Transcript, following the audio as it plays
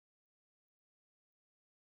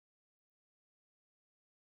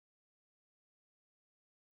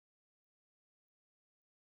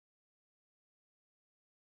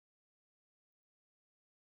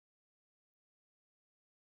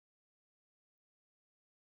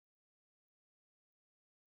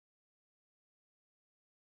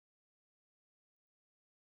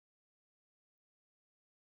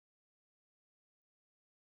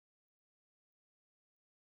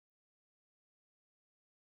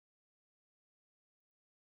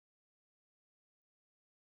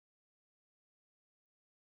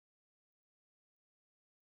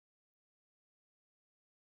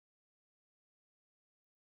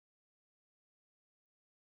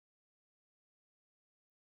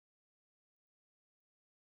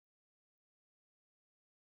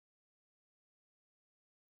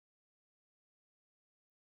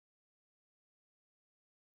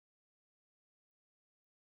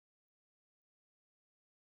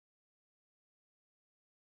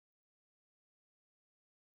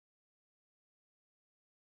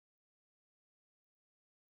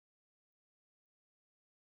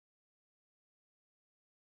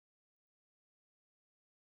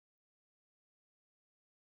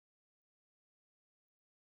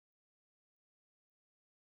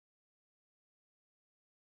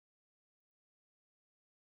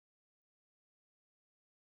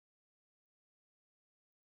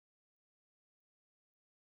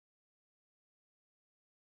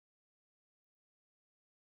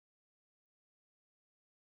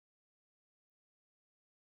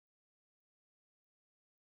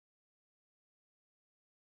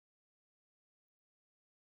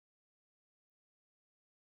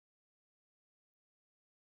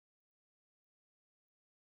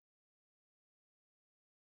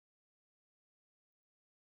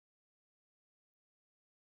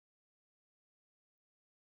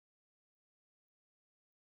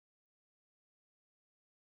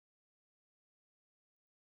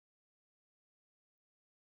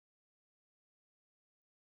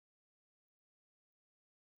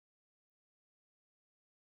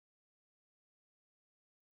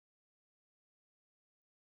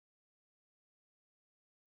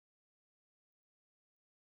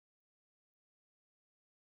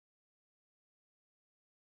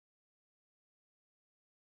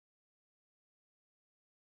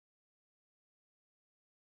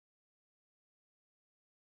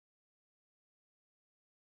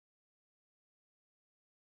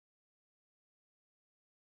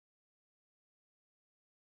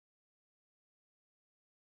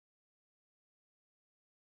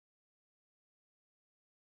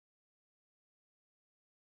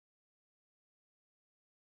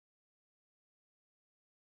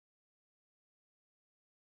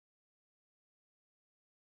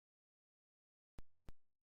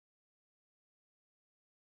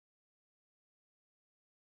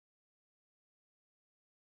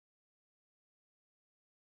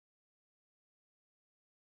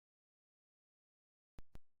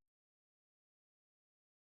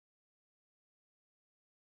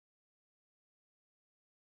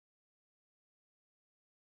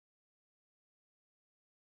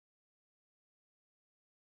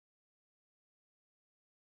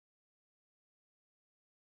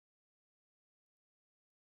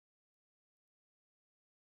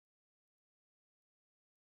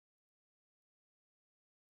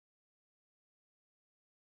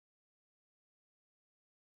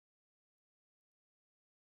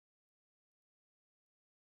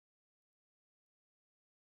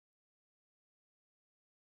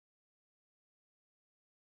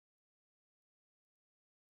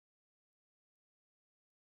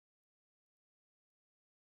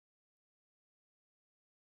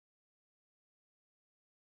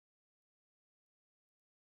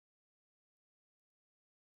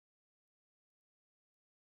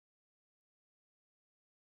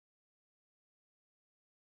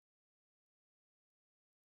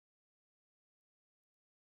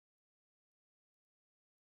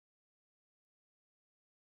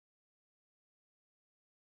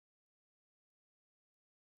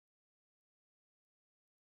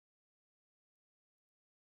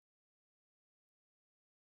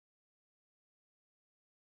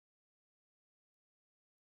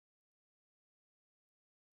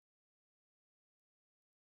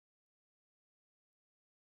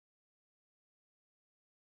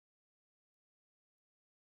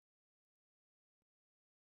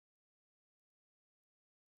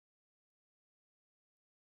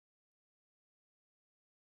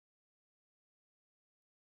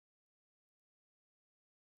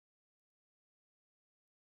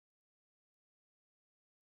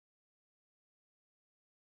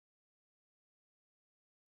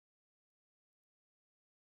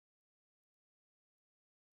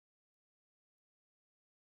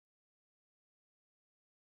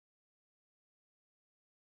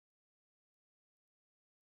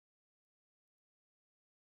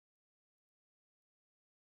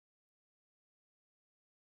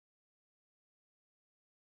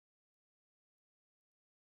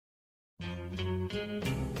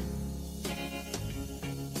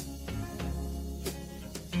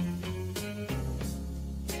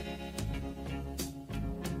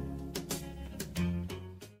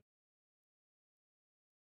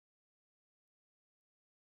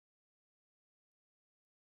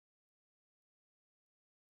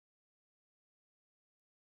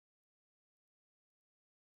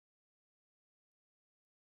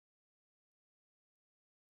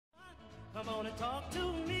Come on and talk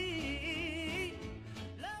to me.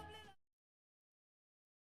 Lovely.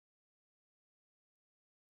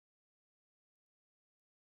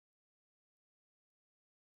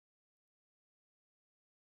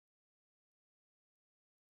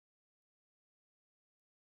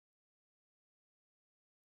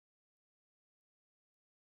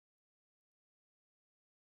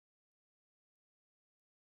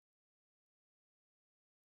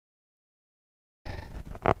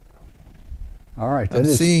 All right. I'm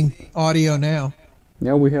seeing audio now.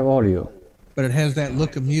 Now we have audio. But it has that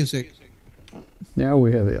look of music. Now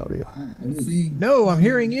we have the audio. No, I'm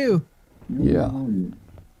hearing you. Yeah.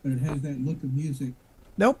 But it has that look of music.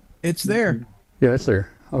 Nope, it's there. Yeah, it's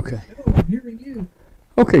there. Okay. No, I'm hearing you.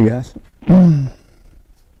 Okay, guys.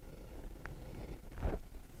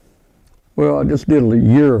 Well, I just did a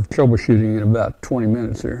year of troubleshooting in about 20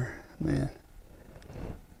 minutes here. Man.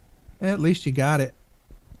 At least you got it.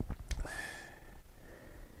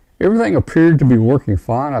 Everything appeared to be working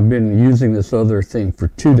fine. I've been using this other thing for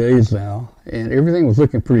 2 days now, and everything was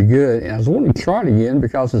looking pretty good. And I was wanting to try it again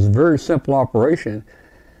because it's a very simple operation,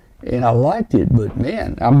 and I liked it. But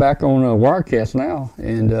man, I'm back on Wirecast now,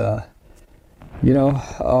 and you know,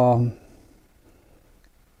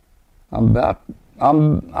 I'm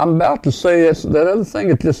about to say that other thing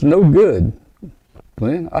is just no good.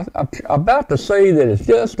 Glenn, I'm about to say that it's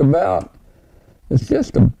just about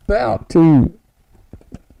to.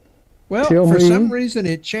 Well, for some reason,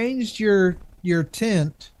 it changed your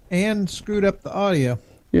tint and screwed up the audio.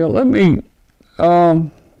 Yeah, let me.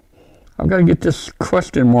 I've got to get this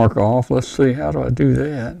question mark off. Let's see, how do I do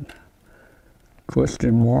that?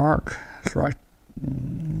 Question mark. That's right.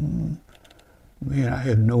 Man, I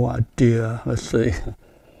have no idea. Let's see.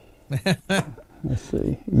 Let's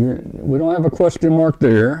see. We don't have a question mark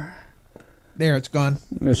there. There, it's gone.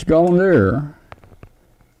 It's gone there.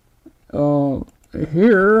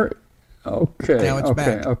 Here. Okay. Now it's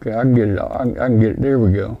back. Okay, I can get it. I can get it. There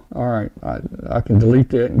we go. All right. I can delete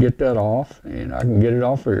that and get that off, and I can get it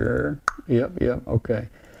off here. Yep. Okay.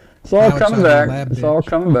 It's all coming back. It's all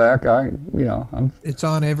coming back. It's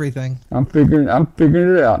on everything. I'm figuring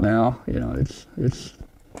it out now. You know, it's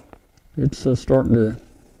starting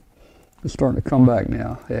to come back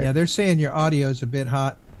now. Heck. Yeah, they're saying your audio is a bit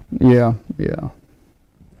hot. Yeah.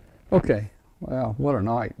 Okay. Wow, what a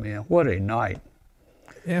night, man. What a night.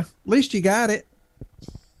 Yeah, at least you got it.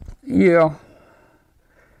 Yeah.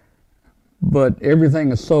 But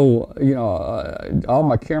everything is so, all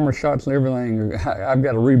my camera shots and everything, I've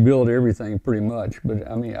got to rebuild everything pretty much. But,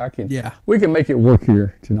 I mean, we can make it work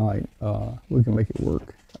here tonight. We can make it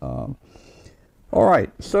work. All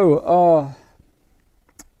right. So, all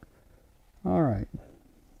right.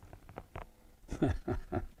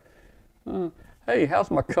 Hey,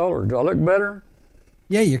 how's my color? Do I look better?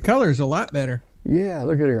 Yeah, your color's a lot better. Yeah,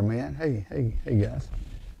 look at here, man. Hey, guys.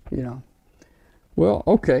 Well,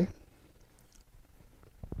 okay.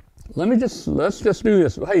 Let's just do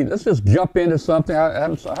this. Hey, let's just jump into something.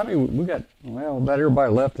 How many we got? Well, about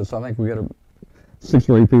everybody left us. I think we got 6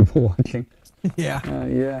 or 8 people watching. Yeah.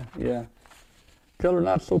 Yeah. Color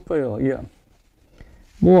not so pale. Yeah.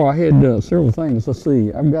 Boy, I had several things. Let's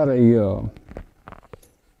see. I've got a.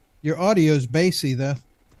 Your audio's bassy, though.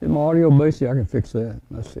 Is my audio bassy? I can fix that.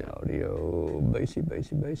 Let's see. Audio bassy.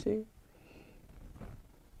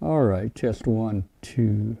 All right. Test 1,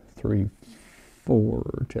 2, 3,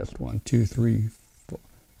 4. Test 1, 2, 3, 4.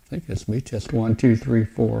 I think that's me. Test 1, 2, 3,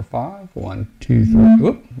 4, 5. 1, 2, 3.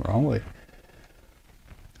 Whoop, wrong way.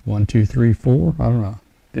 1, 2, 3, 4. I don't know.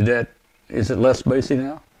 Is it less bassy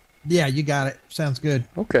now? Yeah, you got it. Sounds good.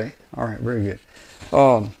 Okay. All right. Very good.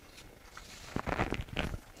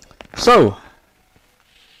 So,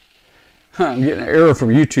 I'm getting an error from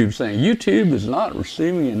YouTube saying YouTube is not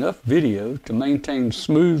receiving enough video to maintain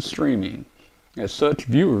smooth streaming. As such,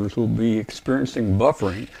 viewers will be experiencing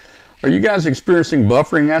buffering. Are you guys experiencing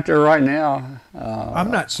buffering out there right now? I'm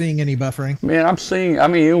not seeing any buffering. Man,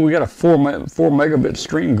 we got a 4 megabit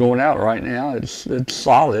stream going out right now. It's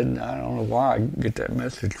solid. I don't know why I get that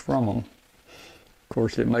message from them. Of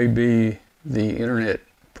course, it may be the internet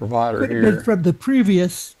provider here. From the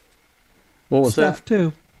previous what was stuff that?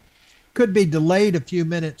 Too. Could be delayed a few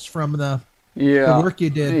minutes from the Yeah. the work you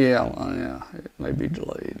did. Yeah, well, yeah. It may be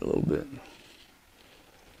delayed a little bit.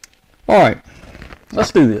 All right.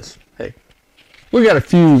 Let's do this. Hey, we got a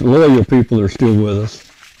few loyal people that are still with us.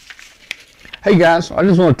 Hey guys, I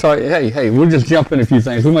just want to tell you, hey, we'll just jump in a few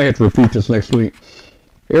things. We may have to repeat this next week.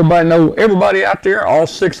 Everybody out there, all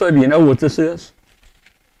 6 of you know what this is?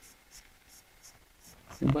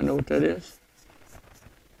 Anybody know what that is?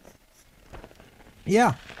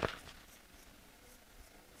 Yeah.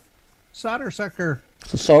 Solder sucker.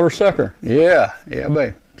 It's a solder sucker. Yeah,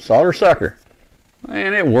 babe. Solder sucker.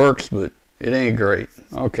 And it works, but it ain't great.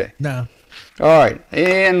 Okay. No. All right.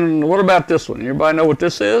 And what about this one? Everybody know what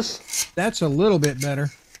this is? That's a little bit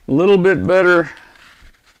better. A little bit better.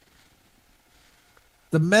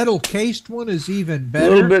 The metal cased one is even better. A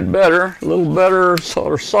little bit better. A little better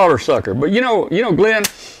solder sucker. But you know, Glenn,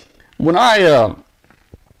 when I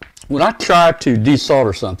try to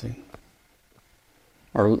desolder something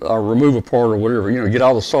or remove a part or whatever, get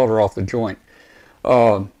all the solder off the joint,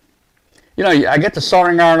 I get the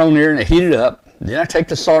soldering iron on there and I heat it up. Then I take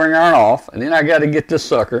the soldering iron off, and then I got to get this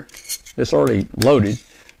sucker. It's already loaded.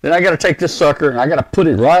 Then I got to take this sucker and I got to put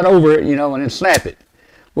it right over it, and then snap it.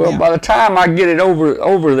 Well, by the time I get it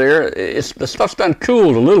over there, the stuff's done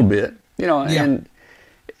cooled a little bit, and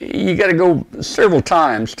you got to go several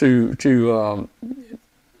times to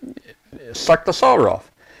suck the solder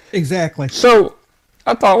off. Exactly. So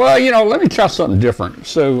I thought, well, let me try something different.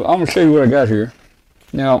 So I'm gonna show you what I got here.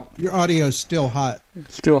 Now, your audio is still hot.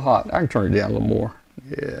 It's still hot. I can turn it down a little more.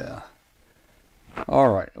 Yeah. All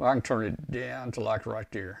right. Well, I can turn it down to like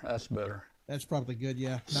right there. That's better. That's probably good.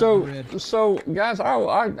 Yeah. So guys,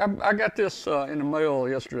 I got this in the mail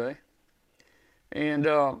yesterday, and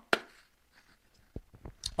I'm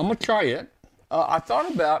gonna try it. I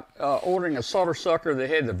thought about ordering a solder sucker that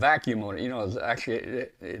had the vacuum on it. It's actually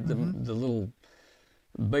the little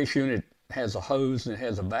base unit has a hose and it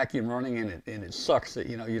has a vacuum running in it, and it sucks it.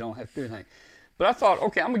 You don't have to do anything. But I thought,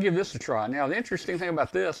 okay, I'm gonna give this a try. Now the interesting thing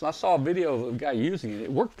about this, and I saw a video of a guy using it.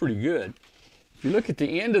 It worked pretty good. If you look at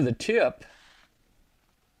the end of the tip,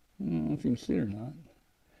 I don't know if you can see it or not.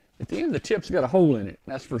 At the end of the tip's got a hole in it.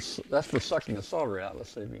 That's for sucking the solder out.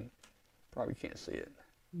 Let's see if you probably can't see it.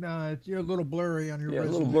 No, you're a little blurry on your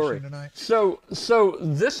resolution a little blurry tonight. So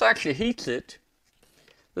this actually heats it.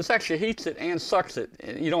 This actually heats it and sucks it.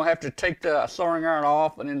 You don't have to take the soldering iron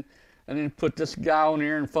off and then put this guy on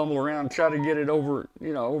there and fumble around and try to get it over,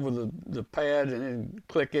 over the pad and then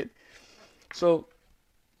click it. So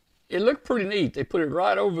it looked pretty neat. They put it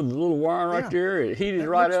right over the little wire right there. It heated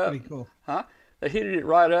right up. Pretty cool. Huh? They heated it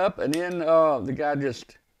right up, and then the guy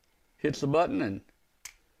just hits the button and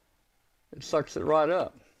it sucks it right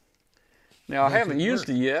up. Now I haven't used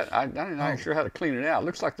it yet. I'm not sure how to clean it out. It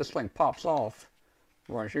looks like this thing pops off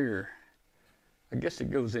right here. I guess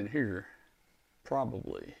it goes in here,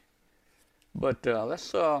 probably. But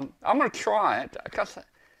let's. I'm gonna try it because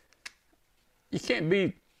you can't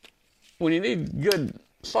beat when you need good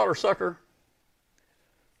solder sucker.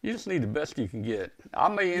 You just need the best you can get. I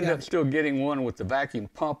may end up still getting one with the vacuum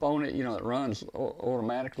pump on it, that runs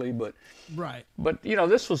automatically. But right. But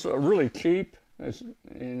this was really cheap, and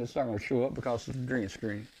it's not going to show up because it's a green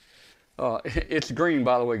screen. It's green,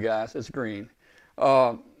 by the way, guys. It's green.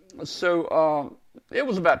 So it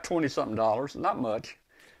was about $20-something, not much.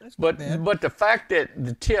 That's but bad. But the fact that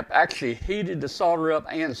the tip actually heated the solder up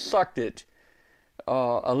and sucked it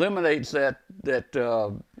eliminates that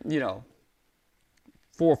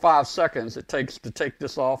 4 or 5 seconds it takes to take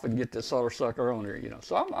this off and get the solder sucker on there.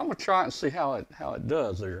 So I'm gonna try and see how it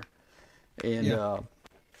does there, and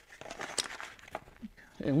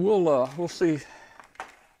we'll see.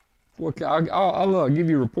 I'll give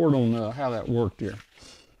you a report on how that worked here.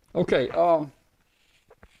 Okay. Hook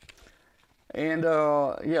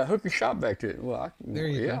your shop back to it. Well, there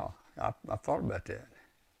you go. I thought about that.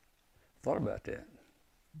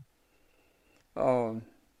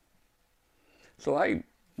 So hey,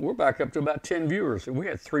 we're back up to about 10 viewers, and we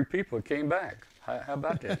had 3 people that came back. How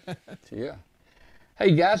about that? Yeah.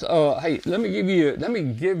 Hey guys, let me give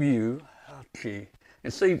you. Okay.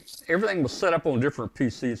 And see, everything was set up on different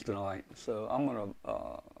PCs tonight, so I'm gonna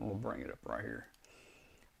bring it up right here.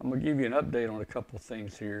 I'm gonna give you an update on a couple of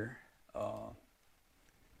things here.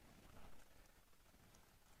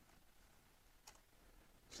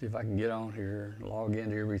 See if I can get on here, log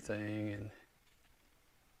into everything, and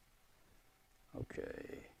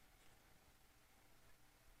okay.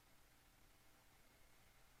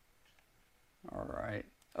 All right.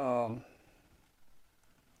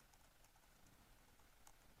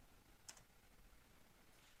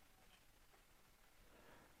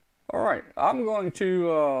 All right, I'm going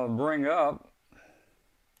to bring up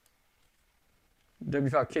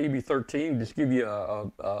W5KB13, just give you a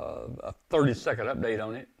 30-second update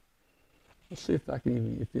on it. Let's see if I can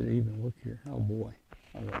even, if it even work here. Oh boy.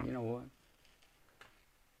 Oh, well, you know what?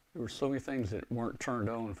 There were so many things that weren't turned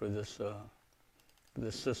on for this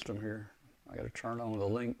system here. I got to turn on the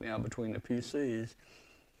link now between the PCs.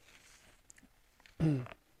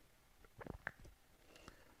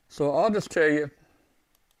 So I'll just tell you,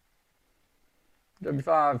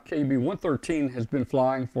 W5KB113 has been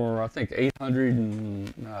flying for, I think,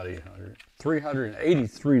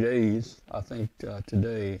 383 days, I think,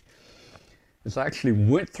 today. It's actually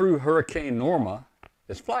went through Hurricane Norma.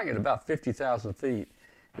 It's flying at about 50,000 feet.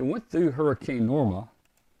 It went through Hurricane Norma,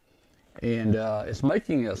 and it's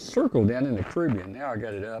making a circle down in the Caribbean. Now I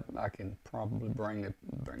got it up. I can probably bring the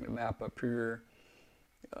map up here.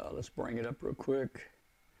 Let's bring it up real quick.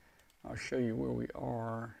 I'll show you where we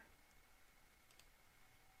are.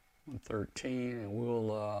 113, and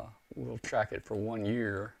we'll track it for 1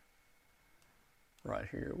 year. Right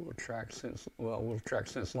here, we'll track since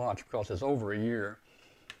launch because it's over a year.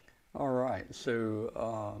 All right, so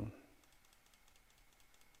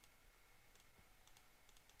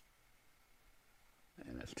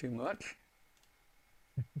and that's too much.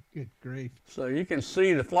 Good grief. So you can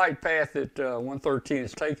see the flight path that 113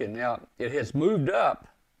 is taking. Now, it has moved up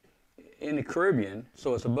in the Caribbean,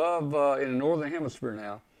 so it's above in the northern hemisphere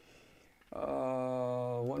now.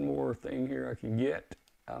 One more thing here I can get.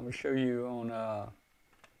 I'm gonna show you on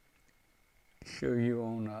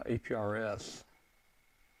APRS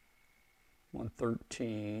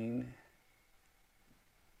 113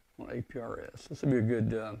 on APRS. This will be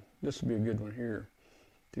a good one here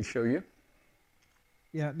to show you.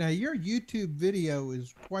 Yeah. Now your YouTube video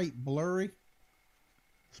is quite blurry.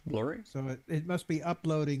 It's blurry. So it must be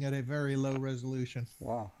uploading at a very low resolution.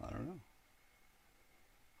 Wow. I don't know.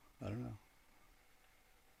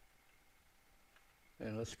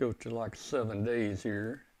 And let's go to like 7 days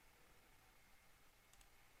here.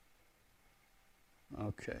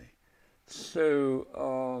 Okay.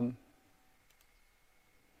 So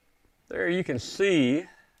there you can see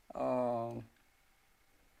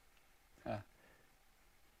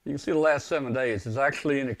you can see the last 7 days. It's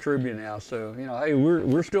actually in the Caribbean now. So, you know, hey,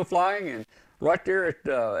 we're still flying, and right there at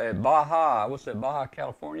Baja, what's that, Baja,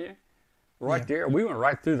 California? Right there, we went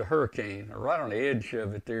right through the hurricane, right on the edge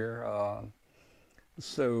of it there.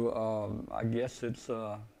 So I guess it's,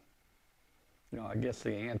 I guess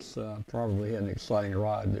the ants probably had an exciting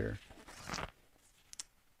ride there.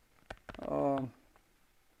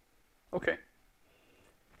 Okay.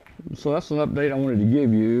 So that's an update I wanted to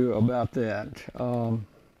give you about that.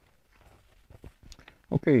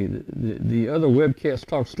 Okay, the other webcast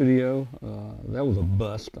talk studio, that was a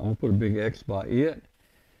bust. I'm going to put a big X by it.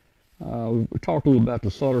 We talked a little about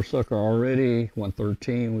the solder sucker already,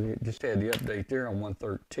 113. We just had the update there on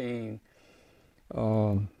 113.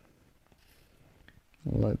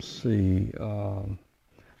 Let's see.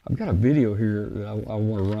 I've got a video here that I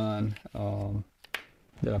want to run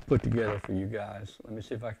that I put together for you guys. Let me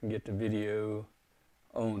see if I can get the video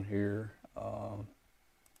on here.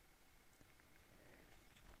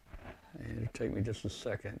 And it'll take me just a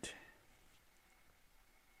second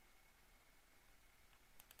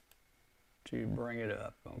to bring it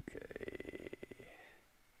up. Okay.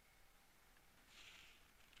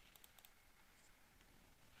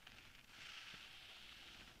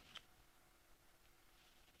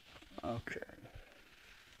 Okay.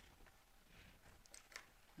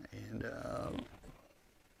 And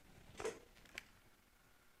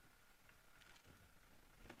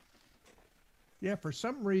yeah, for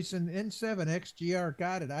some reason, N7XGR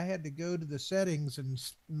got it. I had to go to the settings and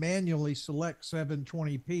manually select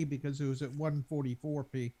 720p because it was at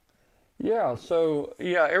 144p. Yeah, so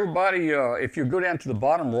yeah, everybody, if you go down to the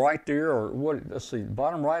bottom right there, or what? Let's see,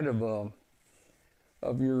 bottom right of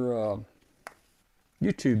your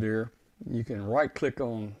YouTube there, you can right-click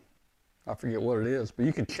on, I forget what it is, but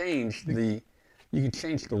you can change the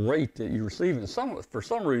rate that you're receiving. For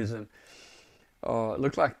some reason. It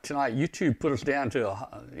looks like tonight YouTube put us down to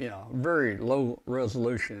a very low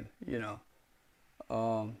resolution,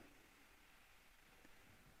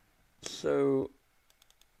 so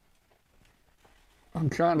I'm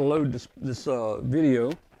trying to load this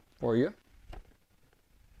video for you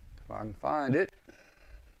if I can find it.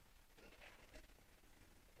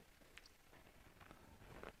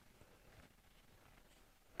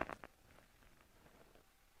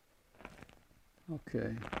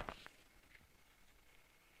 Okay.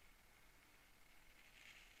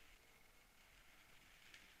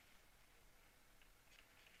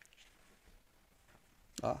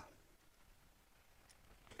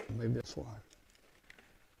 Maybe that's why.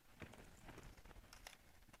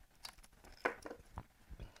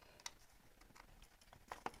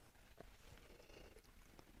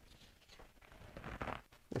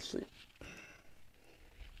 Let's see.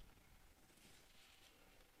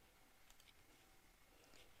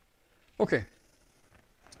 Okay.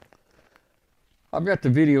 I've got the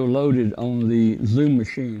video loaded on the Zoom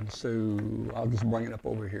machine, so I'll just bring it up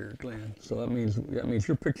over here, Glenn. So that means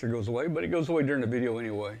your picture goes away, but it goes away during the video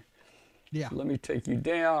anyway. Yeah. So let me take you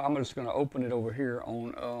down. I'm just going to open it over here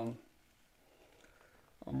on.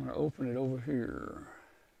 I'm going to open it over here.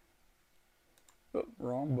 Oh,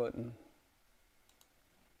 wrong button.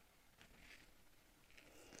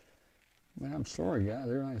 Man, I'm sorry, guys.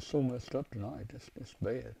 Everything's so messed up tonight. It's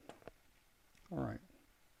bad. All right.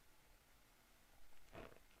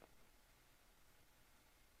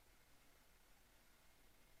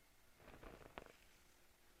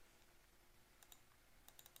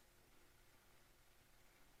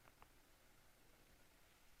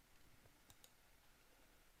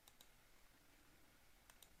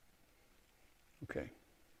 Okay.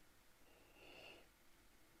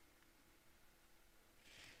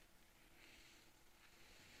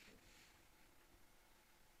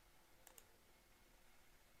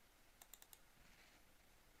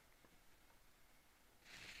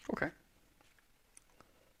 Okay.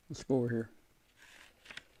 Let's go over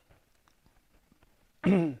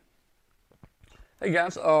here. Hey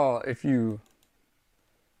guys, if you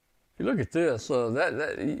look at this,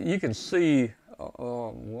 that you can see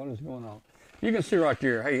what is going on. You can see right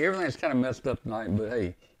there. Hey, everything's kind of messed up tonight, but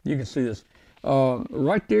hey, you can see this.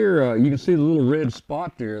 Right there, you can see the little red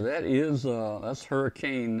spot there. That is that's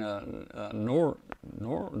Hurricane Nora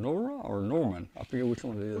or Norman. I forget which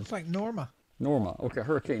one it is. Looks like Norma. Norma. Okay,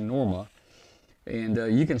 Hurricane Norma. And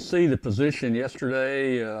you can see the position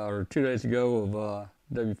yesterday or 2 days ago of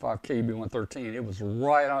W5KB113. It was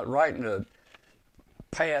right in the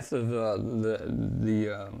path of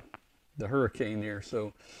the hurricane there.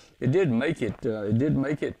 So it did make it. It did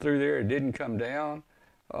make it through there. It didn't come down.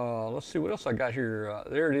 Let's see what else I got here.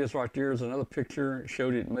 There it is right there. There's another picture. It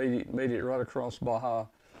showed it made it right across Baja,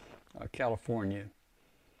 California.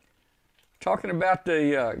 Talking about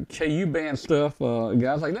the KU band stuff,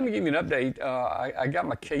 guys, let me give you an update. I got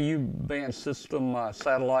my KU band system,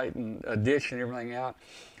 satellite and dish and everything out.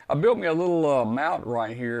 I built me a little mount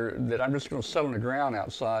right here that I'm just going to set on the ground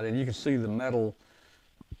outside, and you can see the metal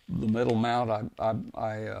mount.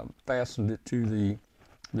 I fastened it to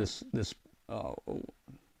this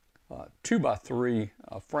 2x3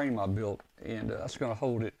 frame I built, and that's going to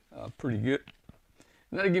hold it pretty good.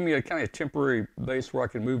 And that'll give me a kind of temporary base where I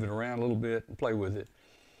can move it around a little bit and play with it.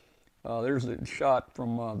 There's a shot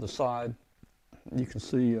from the side. You can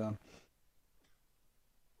see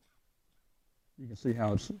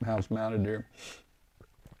how it's mounted there.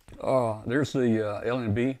 There's the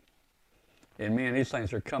LNB, and man, these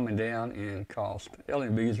things are coming down in cost.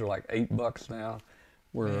 LNBs are like $8 now,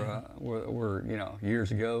 where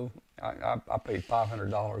years ago I paid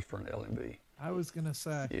 $500 for an LNB. I was gonna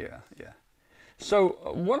say. Yeah. So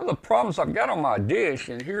one of the problems I've got on my dish,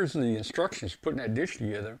 and here's the instructions for putting that dish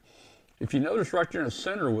together. If you notice right there in the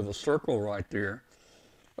center with a circle right there,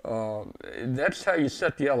 that's how you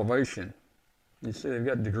set the elevation. You see they've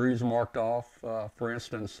got degrees marked off. For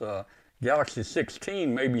instance, Galaxy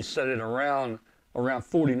 16 maybe set it around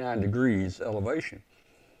 49 degrees elevation.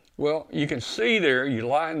 Well, you can see there you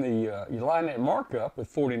line that mark up with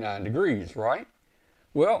 49 degrees, right?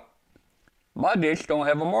 Well, my dish don't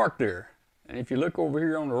have a mark there. And if you look over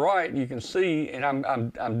here on the right, you can see, and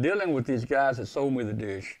I'm dealing with these guys that sold me the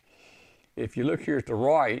dish. If you look here at the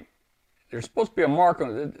right, there's supposed to be a mark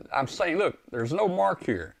on it. I'm saying, look, there's no mark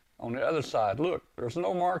here. On the other side, look, there's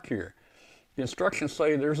no mark here. The instructions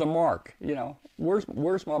say there's a mark.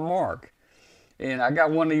 Where's my mark? And I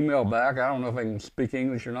got one email back. I don't know if I can speak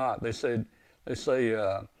English or not. They say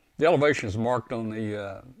the elevation is marked on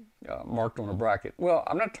the bracket. Well,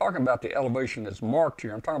 I'm not talking about the elevation that's marked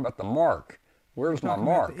here. I'm talking about the mark. Where's my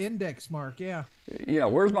mark? The index mark, yeah.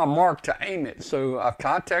 Where's my mark to aim it? So I've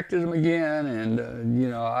contacted them again, and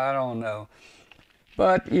I don't know.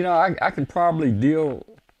 But I can probably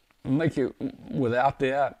make it without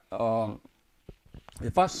that.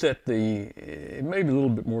 If I set it may be a little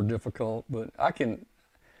bit more difficult, but I can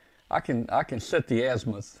set the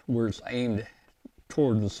azimuth where it's aimed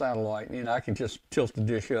toward the satellite, and I can just tilt the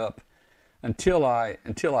dish up until I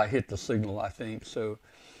hit the signal, I think. So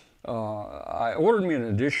I ordered me an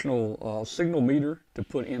additional signal meter to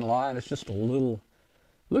put in line. It's just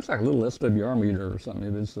looks like a little SWR meter or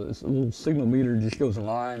something. It's a little signal meter, just goes in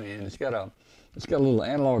line, and it's got a little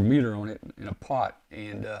analog meter on it in a pot,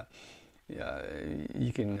 and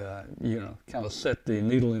you can kind of set the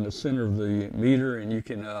needle in the center of the meter, and you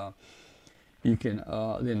can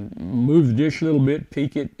then move the dish a little bit,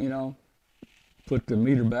 peek it, put the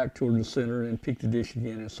meter back toward the center and peak the dish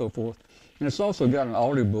again and so forth. And it's also got an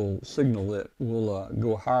audible signal that will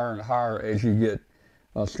go higher and higher as you get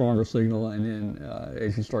a stronger signal, and then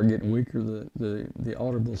as you start getting weaker, the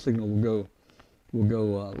audible signal will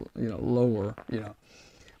go lower.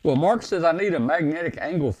 Well, Mark says I need a magnetic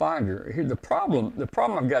angle finder. Here the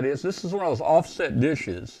problem I've got is this is one of those offset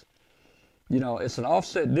dishes. It's an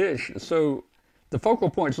offset dish, so the focal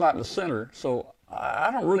point's not in the center. So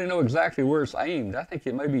I don't really know exactly where it's aimed. I think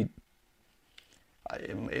it may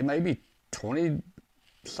be 20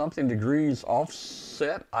 something degrees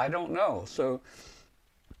offset. I don't know. So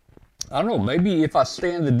I don't know. Maybe if I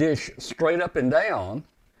stand the dish straight up and down,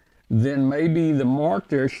 then maybe the mark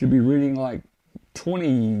there should be reading like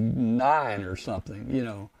 29 or something,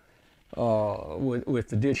 with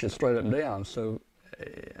the dish is straight up and down. So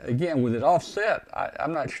again, with it offset,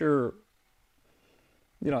 I'm not sure,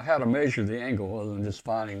 how to measure the angle other than just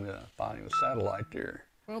finding the satellite there.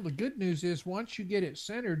 Well, the good news is once you get it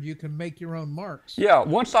centered, you can make your own marks. Yeah,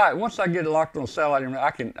 once I get it locked on the satellite,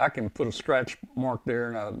 I can put a scratch mark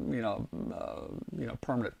there and a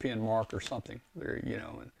permanent pin mark or something there,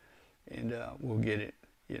 and we'll get it,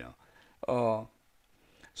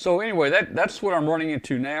 So anyway, that's what I'm running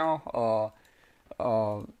into now.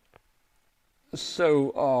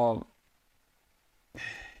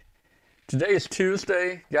 Today is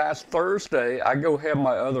Tuesday, guys. Thursday, I go have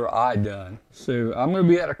my other eye done. So I'm going to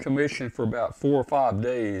be out of commission for about 4 or 5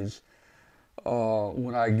 days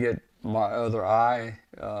when I get my other eye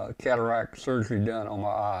cataract surgery done on my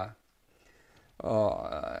eye.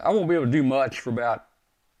 I won't be able to do much for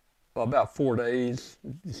about 4 days.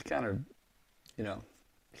 It's kind of,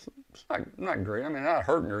 it's not great. I mean, not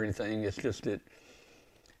hurting or anything. It's just that,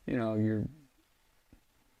 you're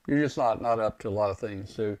just not up to a lot of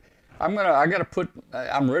things. So I'm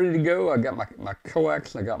ready to go. I got my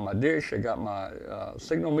coax, I got my dish, I got my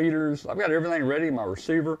signal meters. I've got everything ready, my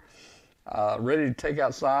receiver, ready to take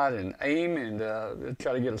outside and aim and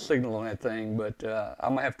try to get a signal on that thing. But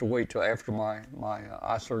I'm gonna have to wait till after my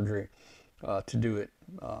eye surgery to do it.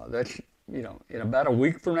 That's in about a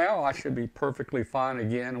week from now, I should be perfectly fine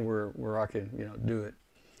again, where I can do it.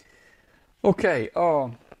 Okay.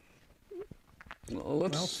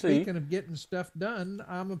 Let's see. Speaking of getting stuff done,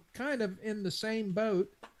 I'm kind of in the same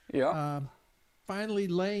boat. Yeah. Finally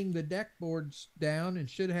laying the deck boards down and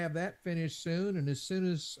should have that finished soon. And as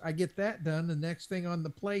soon as I get that done, the next thing on the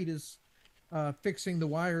plate is fixing the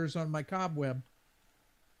wires on my cobweb.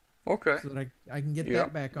 Okay. So that I can get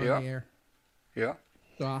that back on the air. Yeah.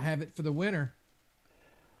 So I'll have it for the winter.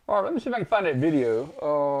 All right, let me see if I can find that video.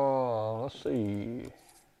 Let's see.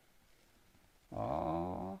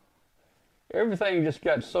 Everything just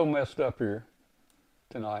got so messed up here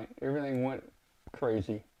tonight. Everything went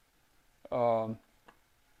crazy. I'm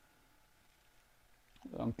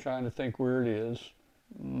trying to think where it is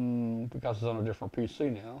because it's on a different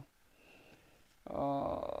PC now.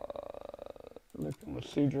 Look on the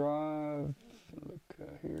C drive. Look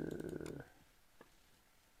here.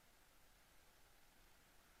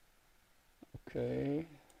 Okay.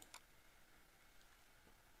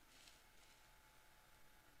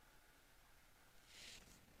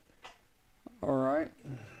 All right.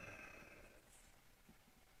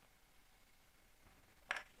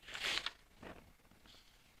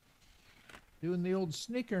 Doing the old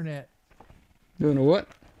sneaker net. Doing a what?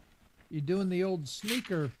 You're doing the old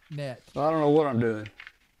sneaker net. I don't know what I'm doing.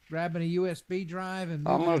 Grabbing a USB drive and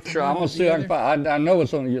I'm gonna try. I'm gonna see if I can find. I know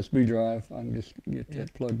it's on a USB drive. I can just get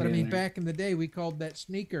that plugged in. But I mean, there. back in the day, we called that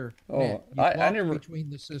sneaker. Oh, net. I never between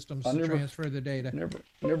the systems to transfer the data.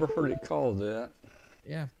 Never heard it called that.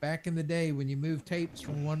 Yeah, back in the day when you moved tapes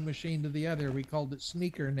from one machine to the other, we called it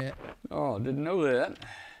sneaker net. Oh, didn't know that.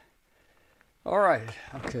 All right.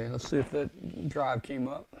 Okay, let's see if that drive came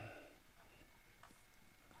up.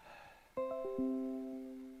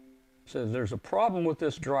 Says there's a problem with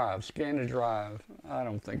this drive. Scan the drive. I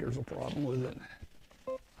don't think there's a problem with it.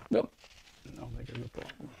 Nope. I don't think there's a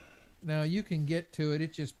problem. Now you can get to it.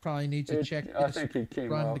 It just probably needs a check. I think it came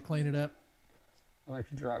run up. to clean it up. I think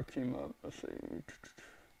the drive came up. Let's see.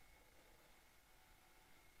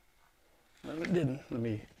 No, it didn't. Let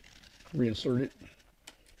me reinsert it.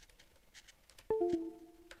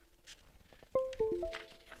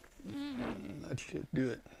 That should do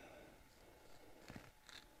it.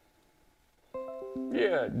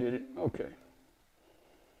 Yeah, it did it. Okay.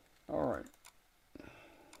 All right.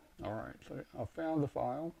 All right. So I found the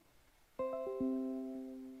file.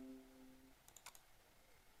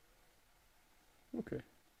 Okay.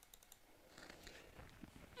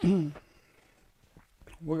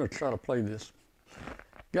 We're going to try to play this.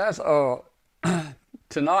 Guys,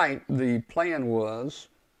 tonight the plan was,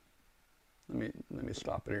 let me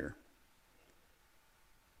stop it here.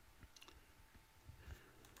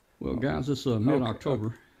 Well, guys, it's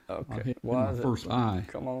mid-October. Okay. Why is it? First eye.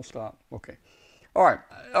 Come on, stop. Okay. All right.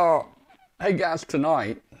 Hey, guys,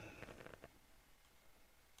 tonight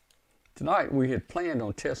we had planned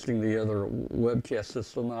on testing the other webcast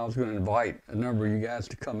system. I was going to invite a number of you guys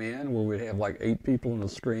to come in where we'd have like 8 people on the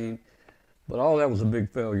screen. But all that was a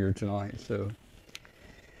big failure tonight. So,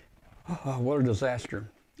 what a disaster.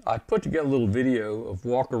 I put together a little video of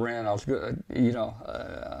walk around. I was going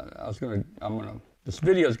to, this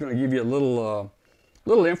video is going to give you a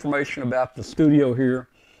little information about the studio here.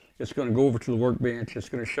 It's going to go over to the workbench. It's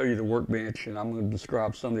going to show you the workbench, and I'm going to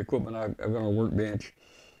describe some of the equipment I've got on the workbench.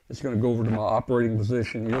 It's going to go over to my operating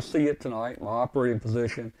position. You'll see it tonight, my operating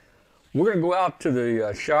position. We're going to go out to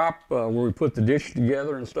the shop where we put the dish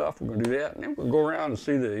together and stuff. We're going to do that, and then we're going to go around and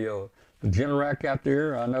see the generac out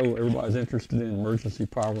there. I know everybody's interested in emergency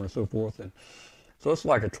power and so forth, and so it's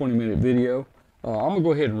like a 20-minute video. I'm going to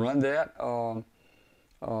go ahead and run that.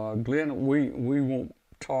 Glenn, we won't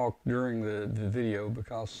talk during the video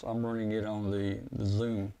because I'm running it on the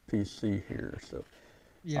Zoom PC here. So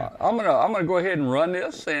yeah, I'm gonna go ahead and run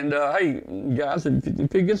this. And hey, guys,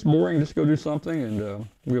 if it gets boring, just go do something. And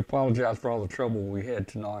we apologize for all the trouble we had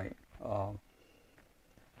tonight.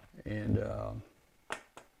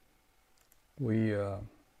 We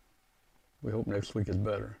hope next week is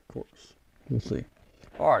better. Of course, we'll see.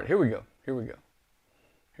 All right, here we go.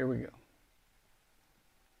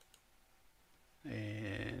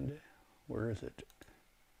 And where is it?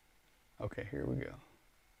 Okay, here we go.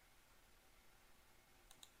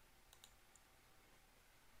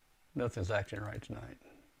 Nothing's acting right tonight.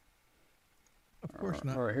 Of course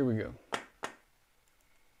not. All right, here we go.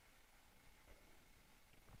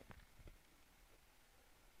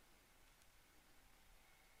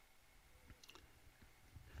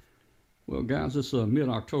 Well, guys, it's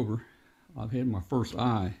mid-October. I've had my first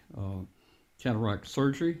eye cataract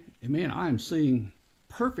surgery, and man, I am seeing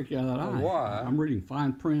perfect out of that eye. Why? I'm reading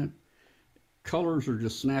fine print. Colors are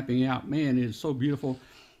just snapping out. Man, it is so beautiful.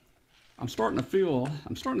 I'm starting to feel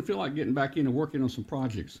like getting back into working on some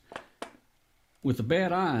projects. With the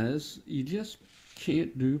bad eyes, you just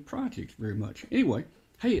can't do projects very much. Anyway,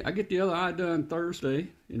 hey, I get the other eye done Thursday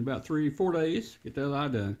in about 3-4 days. Get the other eye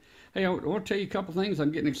done. Hey, I want to tell you a couple things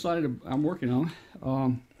I'm getting excited. I'm working on.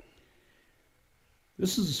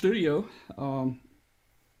 This is the studio.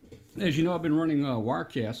 As you know, I've been running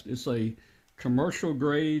Wirecast. It's a commercial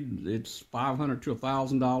grade. It's $500 to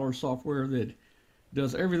 $1,000 software that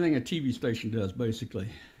does everything a TV station does, basically.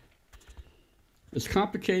 It's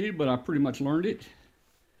complicated, but I pretty much learned it.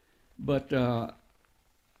 But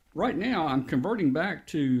right now, I'm converting back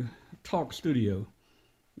to Talk Studio.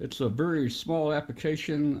 It's a very small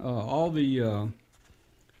application. All the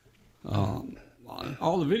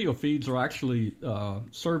video feeds are actually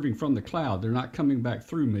serving from the cloud. They're not coming back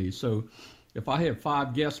through me. So if I have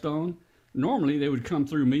 5 guests on, normally they would come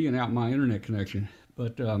through me and out my internet connection.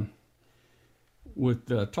 But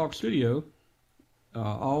with Talk Studio,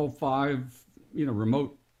 all 5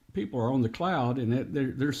 remote people are on the cloud, and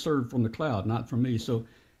they're served from the cloud, not from me. So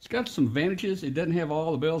it's got some advantages. It doesn't have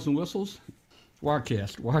all the bells and whistles.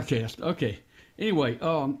 Wirecast. Okay. Anyway,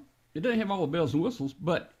 it doesn't have all the bells and whistles,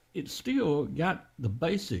 but it's still got the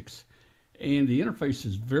basics, and the interface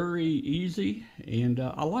is very easy, and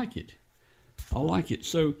I like it.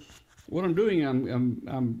 So what I'm doing,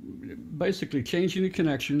 I'm basically changing the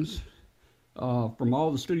connections from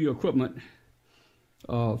all the studio equipment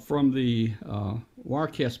from the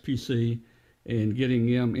Wirecast PC and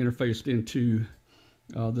getting them interfaced into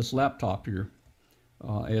this laptop here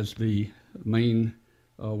as the main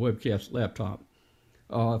webcast laptop.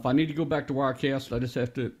 If I need to go back to Wirecast, I just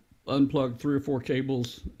have to unplug 3 or 4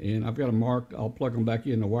 cables, and I've got a mark. I'll plug them back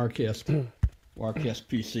in the Wirecast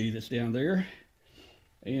PC that's down there,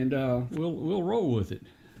 and we'll roll with it.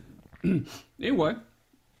 Anyway,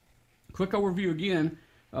 quick overview again.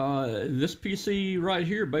 This PC right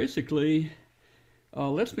here basically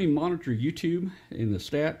lets me monitor YouTube and the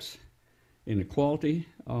stats and the quality.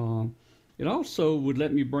 It also would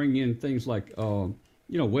let me bring in things like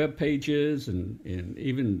web pages, and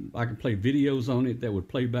even I can play videos on it that would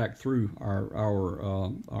play back through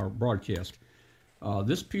our broadcast.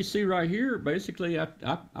 This PC right here, basically, I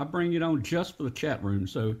bring it on just for the chat room,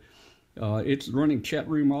 so it's running chat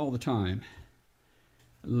room all the time.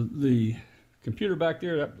 The computer back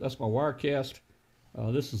there, that's my Wirecast.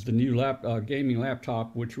 This is the new gaming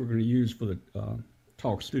laptop, which we're going to use for the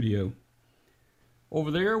Talk Studio.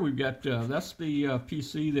 Over there, we've got, that's the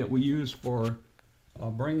PC that we use for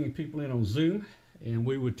bringing people in on Zoom and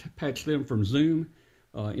we would patch them from Zoom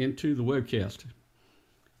into the webcast.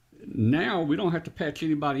 Now we don't have to patch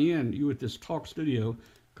anybody in you at this Talk Studio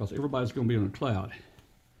because everybody's going to be on the cloud.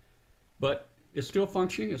 But it's still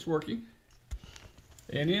functioning, it's working.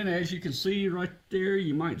 And then as you can see right there,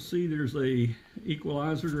 you might see there's a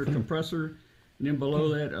equalizer or compressor, and then below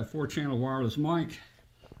that a 4-channel wireless mic.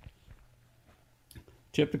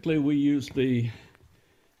 Typically we use the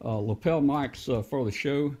lapel mics for the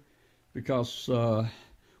show because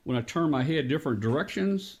when I turn my head different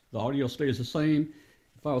directions, the audio stays the same.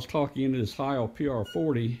 If I was talking into this Heil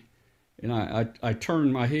PR40 and I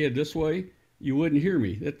turn my head this way, you wouldn't hear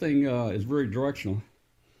me. That thing is very directional.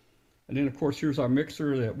 And then of course here's our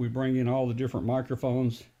mixer that we bring in all the different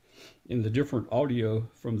microphones, and the different audio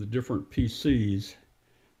from the different PCs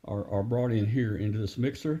are brought in here into this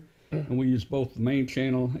mixer. And we use both the main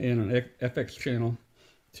channel and an FX channel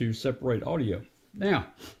to separate audio. Now,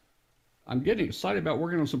 I'm getting excited about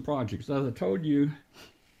working on some projects. As I told you,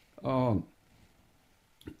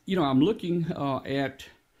 you know, I'm looking at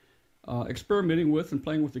experimenting with and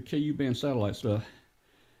playing with the KU band satellite stuff.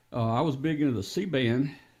 I was big into the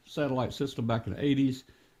C-band satellite system back in the 80s,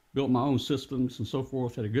 built my own systems and so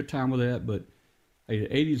forth, had a good time with that, but hey, the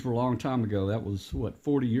 80s were a long time ago. That was, what,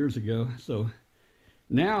 40 years ago. So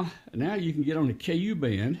now you can get on the KU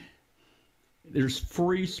band. There's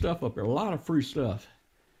free stuff up there, a lot of free stuff.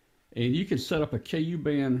 And you can set up a KU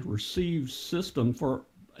band receive system for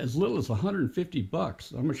as little as 150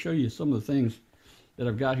 bucks. I'm going to show you some of the things that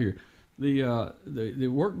I've got here. The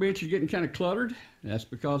workbench is getting kind of cluttered. That's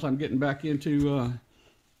because I'm getting back into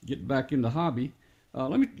hobby.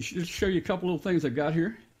 Let me just show you a couple little things I've got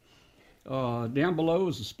here. Down below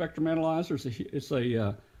is a spectrum analyzer. It's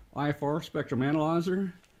a IFR spectrum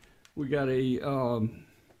analyzer. We got a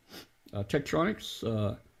Tektronix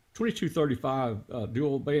 2235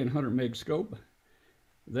 dual band 100 meg scope.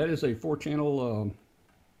 That is a 4-channel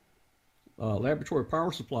laboratory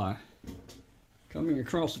power supply. Coming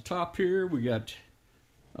across the top here, we got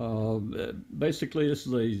basically this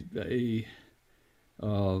is a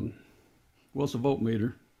what's a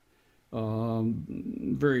voltmeter?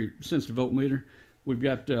 Very sensitive voltmeter. We've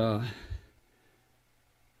got the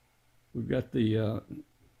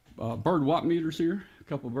bird watt meters here. A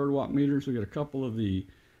couple of bird watt meters. We got a couple of the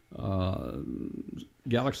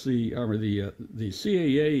Galaxy or the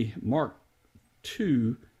CAA Mark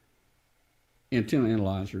II antenna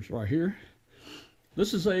analyzers right here.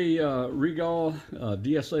 This is a Regal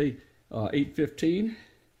DSA 815.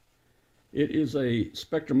 It is a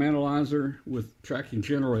spectrum analyzer with tracking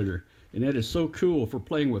generator, and that is so cool for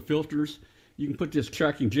playing with filters. You can put this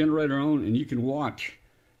tracking generator on, and you can watch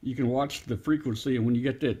the frequency, and when you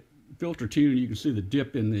get that filter tuned, you can see the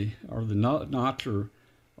dip in the notch or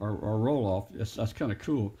roll off. That's kind of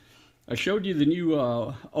cool. I showed you the new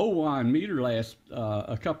OWIN meter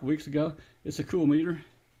a couple weeks ago. It's a cool meter.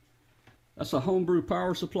 That's a homebrew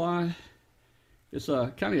power supply. It's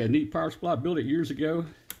a kind of a neat power supply. I built it years ago,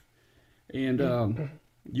 and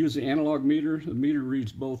use the analog meter. The meter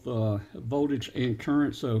reads both voltage and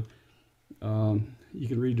current, so you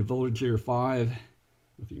can read the voltage there 5.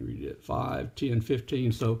 If you can read it 5, 10,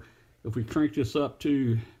 15. So if we crank this up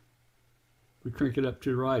to,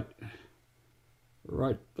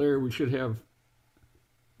 right there, we should have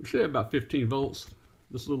about 15 volts.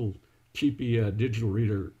 This little cheapy digital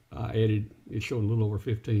reader I added, it's showing a little over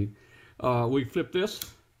 15. We flip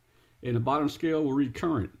this, and the bottom scale will read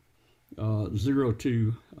current, 0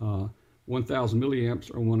 to 1,000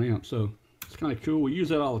 milliamps or 1 amp. So it's kind of cool. We use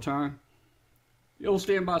that all the time. The old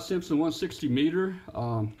standby Simpson 160 meter.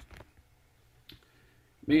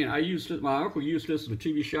 Man, I used it. My uncle used this in a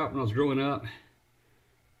TV shop when I was growing up.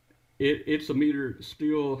 It's a meter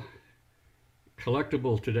still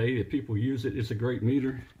collectible today that people use it. It's a great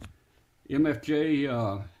meter.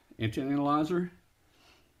 MFJ antenna analyzer.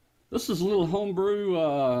 This is a little homebrew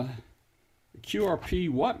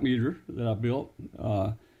QRP watt meter that I built.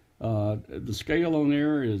 The scale on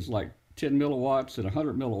there is like 10 milliwatts and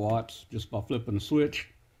 100 milliwatts just by flipping the switch.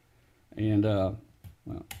 And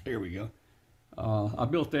well, there we go. I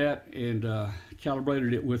built that and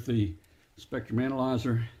calibrated it with the spectrum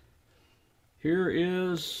analyzer. Here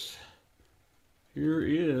is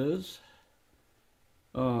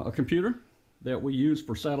a computer that we use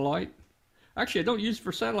for satellite. Actually, I don't use it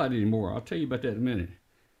for satellite anymore. I'll tell you about that in a minute.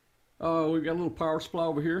 We've got a little power supply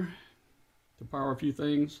over here to power a few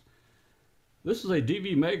things. This is a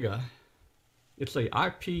DV Mega. It's a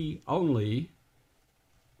IP only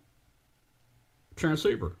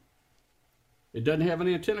transceiver. It doesn't have an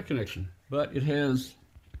antenna connection, but it has,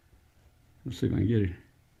 let's see if I can get it.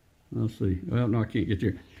 Let's see. Well, no, I can't get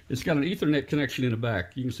there. It's got an Ethernet connection in the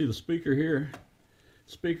back. You can see the speaker here,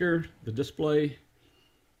 the display.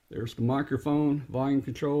 There's the microphone, volume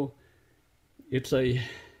control. It's a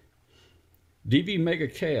DV Mega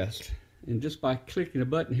Cast, and just by clicking a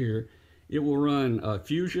button here, it will run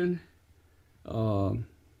Fusion,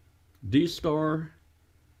 D-Star,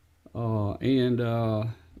 and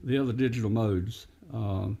the other digital modes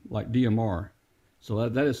like DMR. So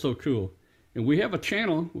that is so cool. And we have a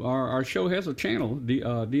channel. Our show has a channel,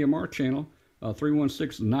 DMR channel,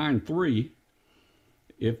 31693.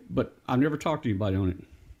 But I've never talked to anybody on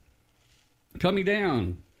it. Coming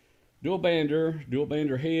down, dual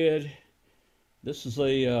bander head. This is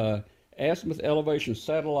a azimuth elevation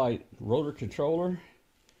satellite rotor controller.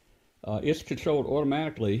 It's controlled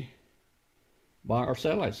automatically by our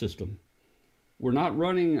satellite system. We're not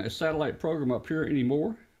running a satellite program up here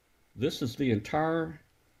anymore. This is the entire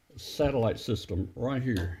satellite system right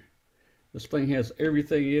here. This thing has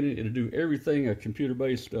everything in it. It'll do everything a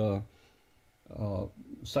computer-based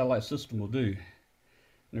satellite system will do.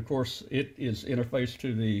 And of course, it is interfaced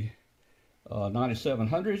to the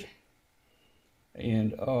 9700,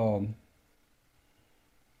 and the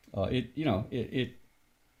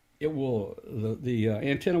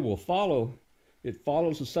antenna will follow. It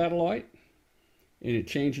follows the satellite, and it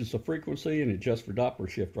changes the frequency and adjusts for Doppler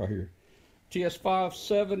shift right here.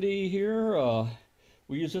 TS570 here.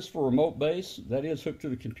 We use this for remote base. That is hooked to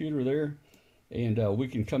the computer there, and we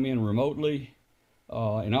can come in remotely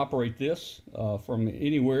and operate this from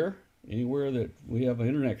anywhere that we have an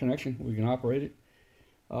internet connection. We can operate it.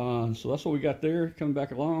 So that's what we got there. Coming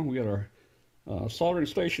back along, we got our soldering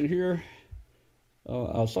station here.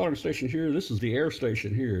 This is the air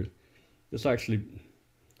station here. This actually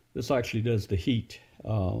does the heat,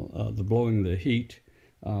 the blowing the heat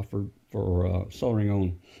for soldering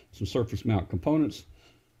on some surface mount components.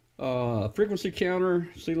 Frequency counter,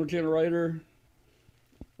 signal generator.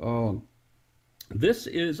 This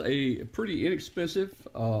is a pretty inexpensive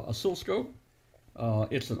oscilloscope.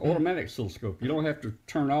 It's an automatic oscilloscope. You don't have to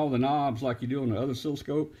turn all the knobs like you do on the other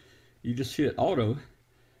oscilloscope. You just hit auto,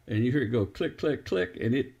 and you hear it go click, click, click,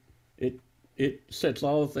 and it sets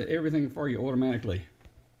everything for you automatically.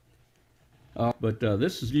 But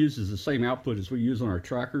this uses the same output as we use on our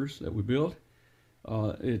trackers that we build.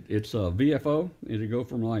 It's a VFO. It'll go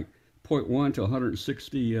from like 0.1 to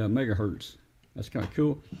 160 megahertz. That's kind of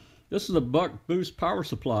cool. This is a buck boost power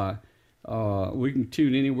supply. We can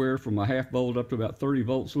tune anywhere from a half volt up to about 30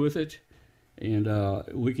 volts with it. And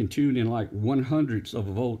we can tune in like 1/100ths of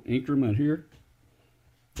a volt increment here.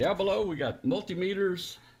 Down below, we got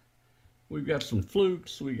multimeters. We've got some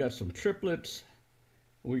flukes. We got some triplets.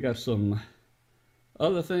 We got some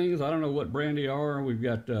other things. I don't know what brand they are. We've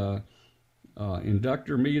got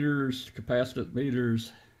inductor meters, capacitance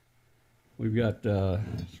meters. We've got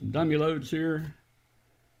some dummy loads here.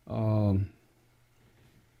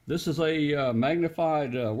 This is a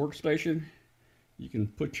magnified workstation. You can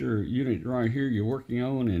put your unit right here you're working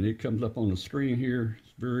on, and it comes up on the screen here.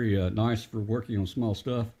 It's very nice for working on small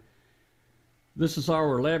stuff. This is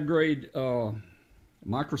our lab grade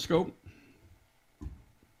microscope.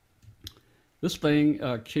 This thing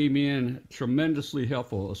came in tremendously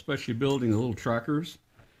helpful, especially building the little trackers,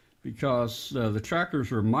 because the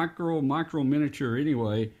trackers are micro miniature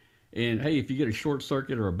anyway. And hey, if you get a short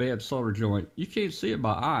circuit or a bad solder joint, you can't see it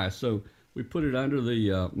by eye. So we put it under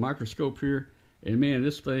the microscope here, and man,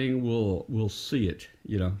 this thing will see it,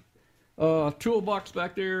 you know. Toolbox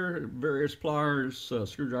back there, various pliers,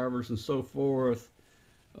 screwdrivers, and so forth.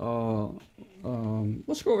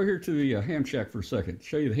 Let's go over here to the ham shack for a second.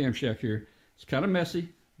 Show you the ham shack here. It's kind of messy,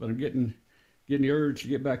 but I'm getting the urge to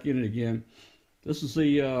get back in it again. This is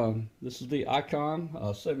the Icon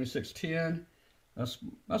 7610.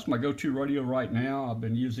 That's my go-to radio right now. I've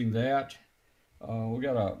been using that. We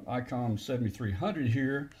got a Icon 7300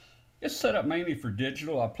 here. It's set up mainly for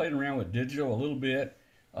digital. I played around with digital a little bit.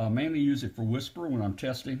 Mainly use it for whisper when I'm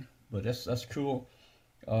testing, but that's cool.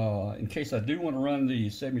 In case I do want to run the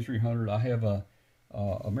 7300, I have a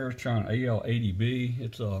Meritron AL80B.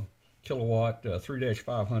 It's a kilowatt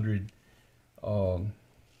 3-500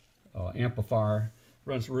 amplifier.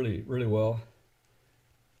 Runs really well.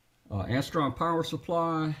 Astron power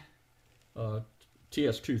supply,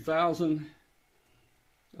 TS2000.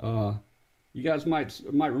 You guys might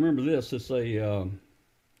remember this. It's a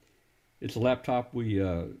laptop we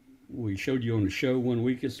showed you on the show one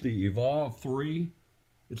week. It's the Evolve 3.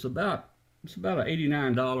 It's about an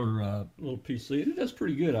 $89 little PC, and it does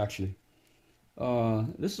pretty good actually.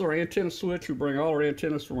 This is our antenna switch. We bring all our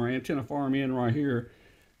antennas from our antenna farm in right here.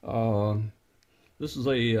 This is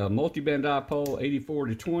a multi-band dipole 84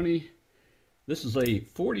 to 20. This is a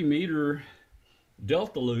 40 meter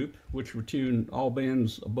delta loop, which would tune all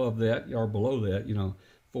bands above that or below that,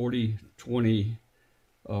 40, 20,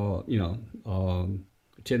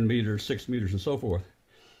 10 meters, 6 meters, and so forth.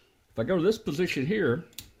 If I go to this position here,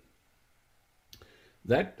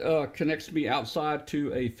 that connects me outside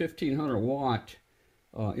to a 1500 watt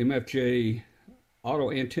MFJ auto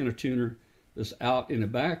antenna tuner that's out in the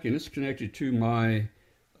back, and it's connected to my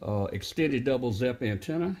extended double ZEP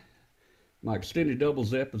antenna. My extended double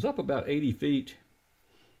ZEP is up about 80 feet.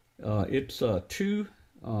 It's two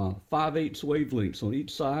 5/8 wavelengths on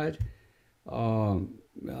each side, about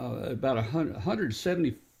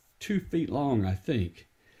 172 feet long, I think.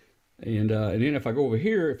 And then if I go over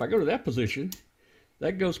here, if I go to that position,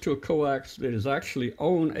 that goes to a coax that is actually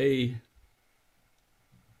on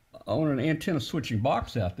an antenna switching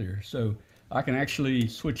box out there. So I can actually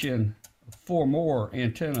switch in 4 more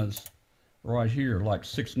antennas right here, like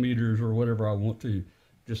 6 meters or whatever I want to,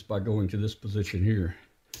 just by going to this position here.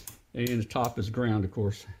 And the top is ground, of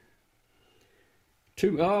course.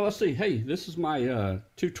 Let's see. Hey, this is my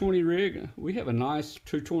 220 rig. We have a nice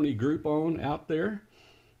 220 group on out there.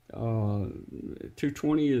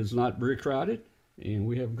 220 is not very crowded, and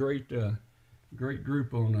we have great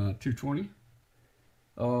group on 220.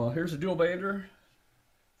 Here's a dual bander,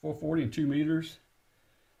 440 and 2 meters.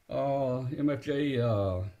 MFJ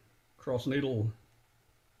cross needle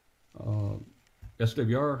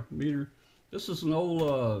SWR meter. This is an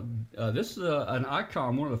old, this is an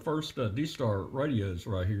Icon, one of the first D-Star radios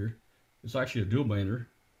right here. It's actually a dual bander.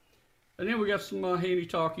 And then we got some handy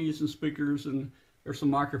talkies and speakers, and there's some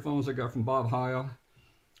microphones I got from Bob Heil.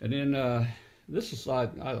 And then this is, I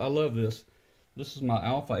love this. This is my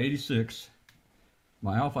Alpha 86,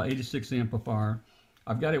 my Alpha 86 amplifier.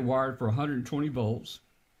 I've got it wired for 120 volts,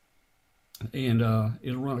 and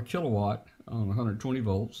it'll run a kilowatt on 120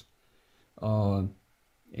 volts. The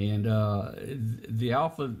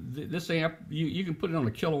Alpha, this amp, you can put it on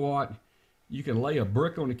a kilowatt. You can lay a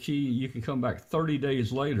brick on the key. You can come back 30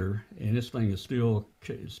 days later, and this thing is still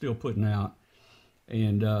putting out.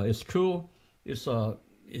 And it's cool. It's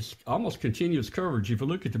almost continuous coverage. If you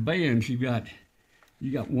look at the bands, you got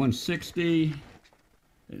 160,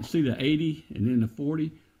 and see the 80, and then the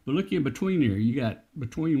 40. But look in between there. You got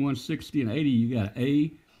between 160 and 80. You got an A,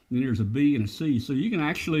 and then there's a B and a C. So you can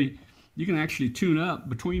actually tune up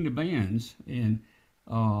between the bands, and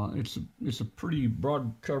it's a pretty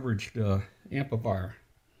broad coverage amplifier.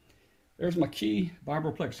 There's my key,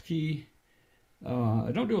 Vibroplex key.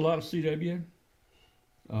 I don't do a lot of CW.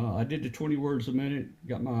 I did the 20 words a minute,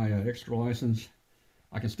 got my extra license.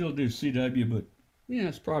 I can still do CW, but yeah,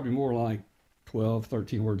 it's probably more like 12,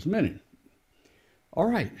 13 words a minute. All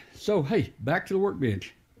right, so hey, back to the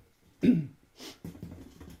workbench.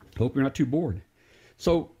 Hope you're not too bored.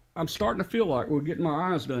 So I'm starting to feel like we're getting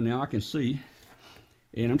my eyes done now. I can see,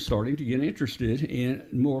 and I'm starting to get interested in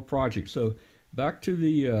more projects. So back to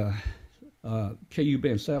the KU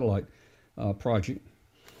band satellite project.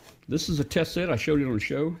 This is a test set. I showed it on the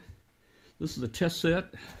show. This is a test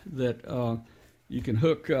set that you can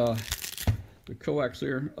hook the coax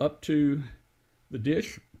there up to the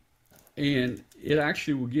dish, and it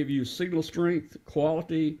actually will give you signal strength,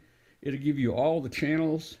 quality. It'll give you all the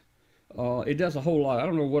channels. It does a whole lot. I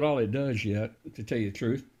don't know what all it does yet, to tell you the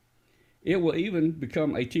truth. It will even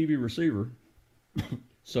become a TV receiver.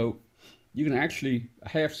 So you can actually,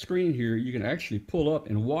 half screen here, you can actually pull up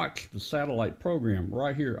and watch the satellite program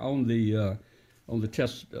right here on the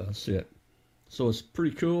test set. So it's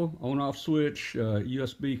pretty cool. On-off switch,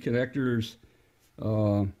 USB connectors.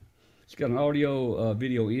 It's got an audio,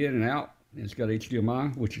 video in and out. And it's got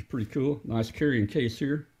HDMI, which is pretty cool. Nice carrying case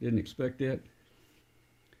here. Didn't expect that.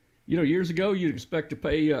 You know, years ago, you'd expect to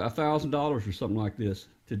pay $1,000 or something like this.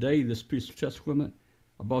 Today, this piece of test equipment,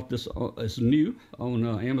 I bought this, it's new on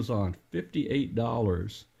Amazon,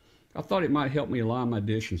 $58. I thought it might help me align my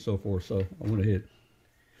dish and so forth, so I went ahead.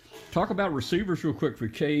 Talk about receivers real quick for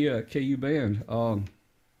KU band.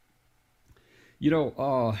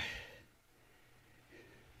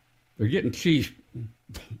 They're getting cheap.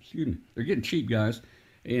 Excuse me. They're getting cheap, guys.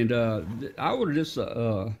 And I ordered this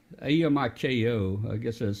AMIKO, I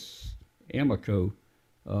guess that's Amico,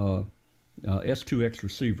 S2X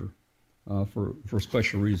receiver for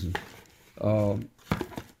special reason.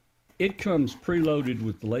 It comes preloaded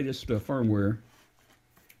with the latest firmware,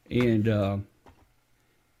 and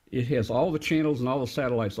it has all the channels and all the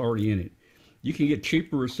satellites already in it. You can get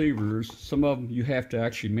cheaper receivers. Some of them you have to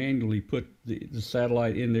actually manually put the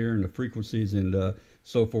satellite in there and the frequencies and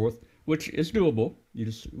so forth, which is doable. You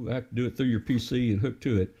just have to do it through your PC and hook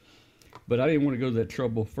to it. But I didn't want to go to that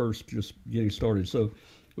trouble first, just getting started. So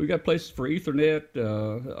we've got places for Ethernet,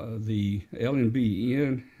 the LNB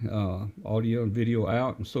in, audio and video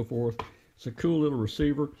out, and so forth. It's a cool little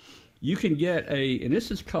receiver. You can get and this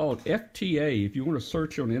is called FTA. If you want to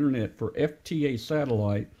search on the internet for FTA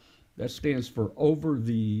satellite, that stands for over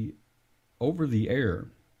the air,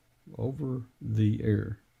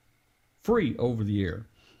 free over the air.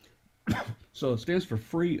 So it stands for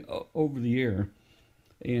free over the air,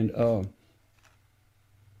 and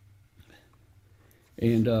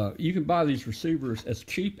you can buy these receivers as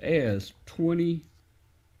cheap as $22,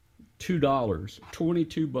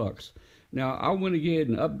 $22. Now I went ahead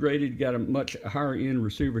and upgraded, got a much higher end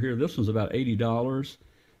receiver here. This one's about $80.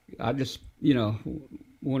 I just,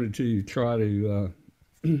 wanted to try to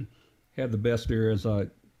have the best there as I,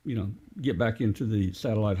 get back into the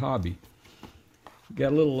satellite hobby.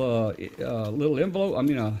 Got a little envelope.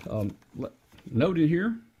 Note in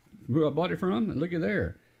here who I bought it from, and look at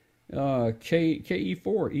there,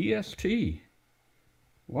 KE4 EST.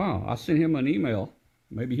 Wow, I sent him an email.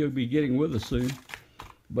 Maybe he'll be getting with us soon.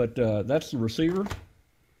 But that's the receiver.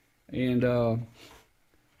 And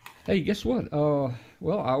hey, guess what?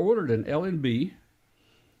 Well, I ordered an LNB.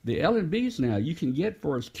 The LNBs now you can get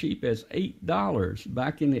for as cheap as $8.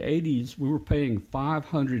 Back in the 80s, we were paying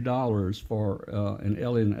 $500 for an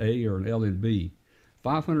LNA or an LNB.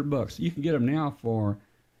 $500. You can get them now for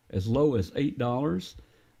as low as $8.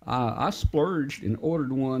 I splurged and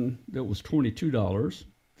ordered one that was $22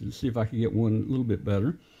 to see if I could get one a little bit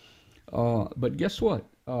better. But guess what?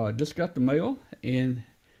 Just got the mail, and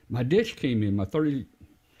my dish came in. Supposed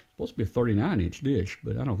to be a 39-inch dish,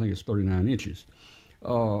 but I don't think it's 39 inches.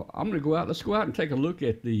 I'm going to go out. Let's go out and take a look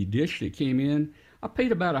at the dish that came in. I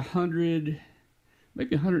paid about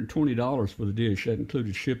maybe $120 for the dish. That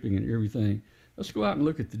included shipping and everything. Let's go out and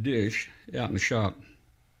look at the dish out in the shop.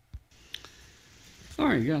 All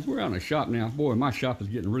right, guys, we're out in the shop now. Boy, my shop is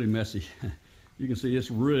getting really messy. You can see it's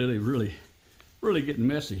really, really, really getting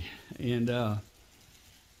messy. And I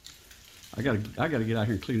gotta get out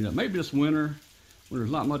here and clean it up. Maybe this winter, when there's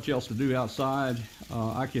not much else to do outside,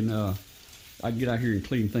 I can get out here and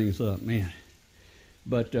clean things up, man.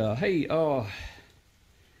 But hey,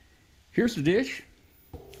 here's the dish.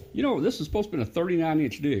 This is supposed to be a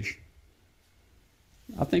 39-inch dish.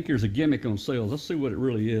 I think there's a gimmick on sales. Let's see what it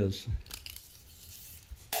really is.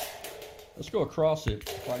 Let's go across it,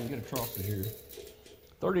 if I can get across it here.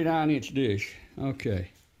 39-inch dish. Okay.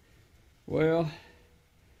 Well,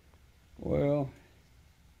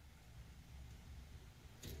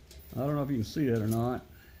 I don't know if you can see that or not.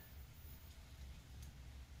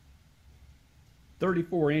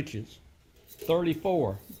 34 inches.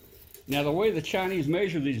 34. Now the way the Chinese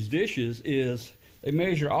measure these dishes is they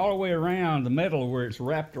measure all the way around the metal where it's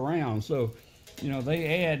wrapped around. So, they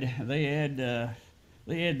add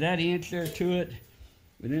that inch there to it,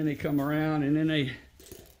 and then they come around and then they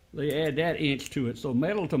add that inch to it. So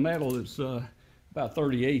metal to metal, it's about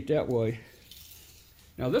 38 that way.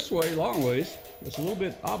 Now this way, long ways, it's a little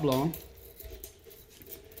bit oblong,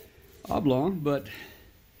 but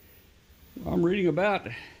I'm reading about,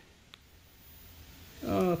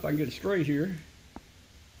 if I can get it straight here.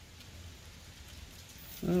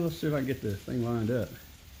 Let's see if I can get the thing lined up.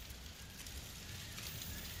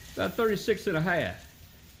 About 36 and a half.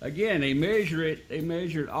 Again, they measure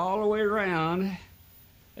it all the way around.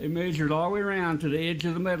 They measure it all the way around to the edge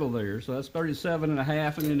of the metal there. So that's 37 and a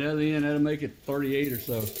half, and then the other end, that'll make it 38 or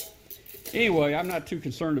so. Anyway, I'm not too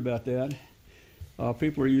concerned about that.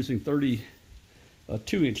 People are using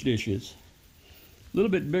 32-inch dishes. A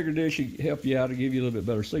little bit bigger dish will help you out to give you a little bit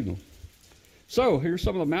better signal. So here's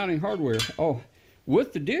some of the mounting hardware. Oh,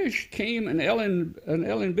 with the dish came an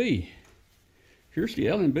LNB. Here's the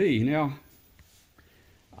LNB. Now,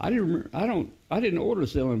 I didn't order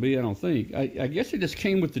this LNB, I don't think. I guess it just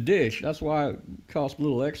came with the dish. That's why it cost a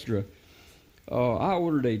little extra. I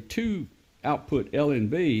ordered a 2-output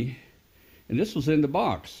LNB, and this was in the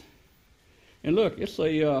box. And look, it's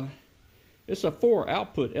a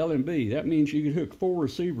 4-output LNB. That means you can hook 4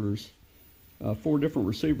 different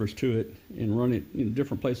receivers to it and run it in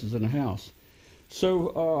different places in the house.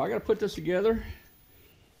 So I got to put this together.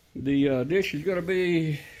 The dish is going to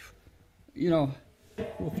be, we'll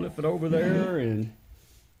flip it over there, and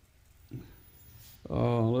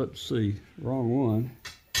let's see, wrong one.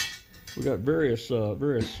 We got various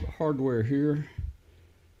hardware here.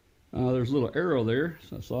 There's a little arrow there,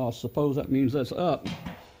 so I suppose that means that's up.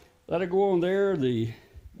 That'll go on there. The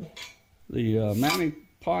mounting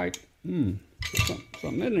pipe.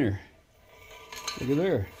 Something in there. Look at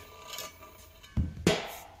there.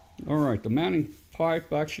 All right, the mounting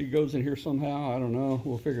pipe actually goes in here somehow. I don't know.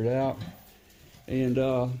 We'll figure it out. And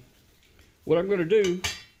what I'm going to do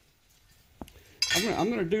I'm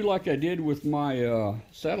gonna do like I did with my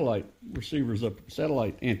satellite receivers up,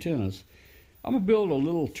 satellite antennas. I'm gonna build a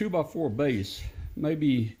little 2x4 base,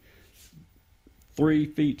 maybe 3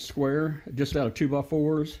 feet square, just out of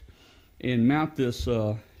 2x4s, and mount this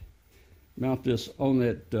on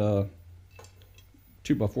that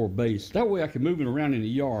 2x4 base. That way I can move it around in the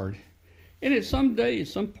yard. And at some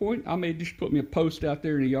point, I may just put me a post out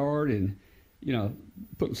there in the yard and, you know,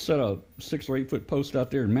 set a 6 or 8 foot post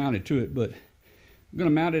out there and mount it to it. But I'm going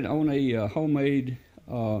to mount it on a homemade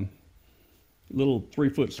little 3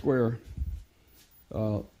 foot square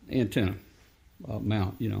antenna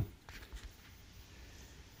mount, you know.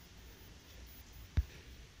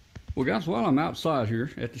 Well, guys, while I'm outside here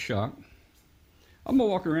at the shop, I'm going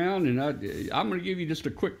to walk around and I'm going to give you just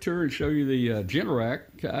a quick tour and show you the generac.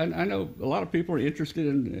 I know a lot of people are interested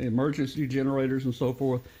in emergency generators and so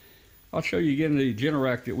forth. I'll show you again the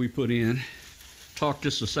generac that we put in. Talk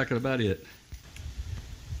just a second about it.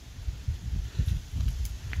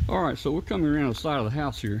 All right, so we're coming around the side of the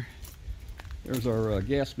house here. There's our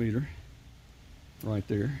gas meter right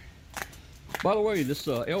there. By the way, this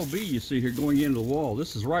LV you see here going into the wall,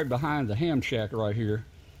 this is right behind the ham shack right here.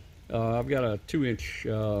 I've got a 2-inch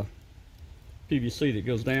PVC that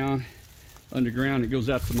goes down underground. It goes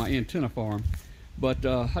out to my antenna farm. But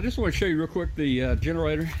I just want to show you real quick the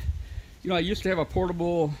generator. You know, I used to have a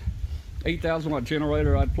portable 8,000 watt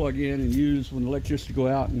generator I'd plug in and use when the electricity go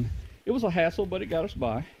out, and it was a hassle, but it got us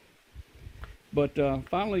by. But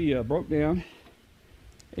finally broke down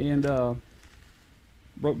and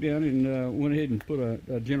went ahead and put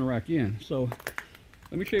a generac in. So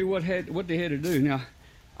let me show you what they had to do. Now,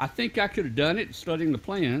 I think I could have done it studying the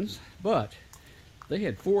plans, but they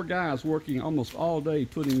had 4 guys working almost all day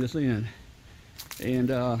putting this in, and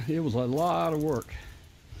it was a lot of work.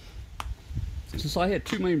 Since I had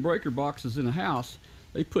 2 main breaker boxes in the house,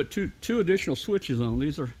 they put two additional switches on.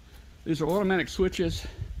 These are automatic switches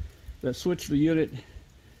that switch the unit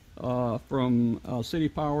from city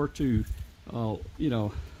power to you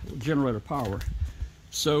know, generator power.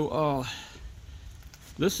 So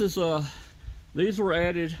these were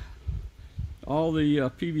added. All the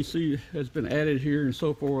PVC has been added here and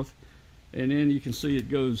so forth, and then you can see it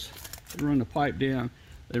goes, they run the pipe down,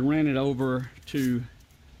 they ran it over to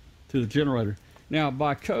the generator. Now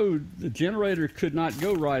by code, the generator could not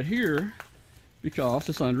go right here because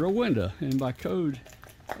it's under a window, and by code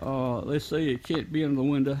they say it can't be under the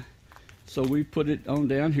window, so we put it on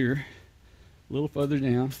down here a little further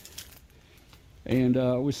down, and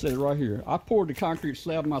we set it right here. I poured the concrete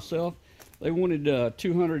slab myself. They wanted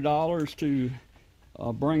 $200 to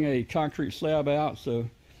bring a concrete slab out, so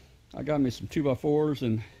I got me some 2x4s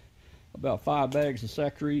and about 5 bags of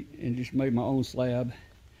Sacrete and just made my own slab,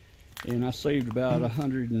 and I saved about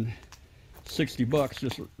 $160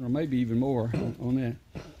 just, or maybe even more on that.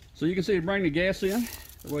 So you can see it bring the gas in.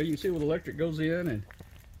 Well, you can see where the electric goes in and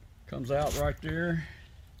comes out right there.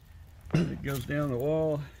 It goes down the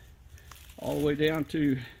wall all the way down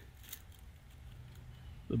to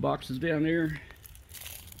the boxes down there.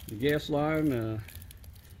 The gas line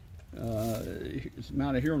is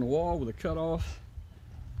mounted here on the wall with a cutoff,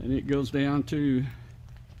 and it goes down to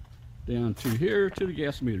here to the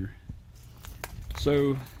gas meter.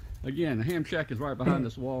 So again, the ham shack is right behind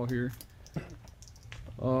this wall here,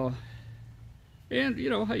 and you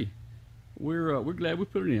know, hey, we're glad we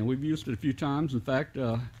put it in. We've used it a few times. In fact,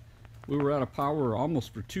 we were out of power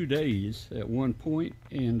almost for 2 days at one point,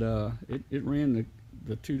 and it ran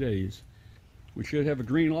the 2 days. We should have a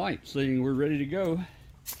green light saying we're ready to go,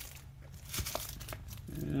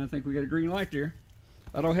 and I think we got a green light there.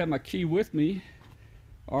 I don't have my key with me,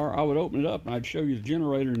 or I would open it up and I'd show you the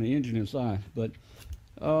generator and the engine inside. But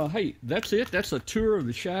hey, that's it. That's a tour of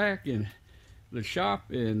the shack and the shop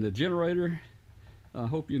and the generator. I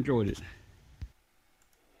hope you enjoyed it.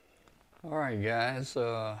 All right, guys,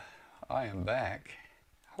 I am back.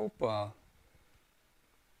 Hope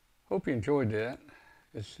you enjoyed that.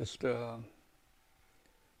 It's just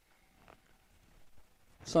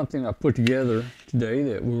something I put together today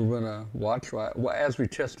that we were going to watch as we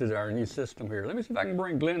tested our new system here. Let me see if I can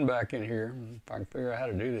bring Glenn back in here, if I can figure out how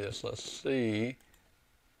to do this. Let's see.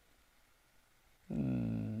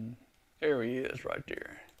 There he is right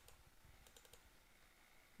there.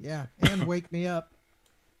 Yeah, and wake me up.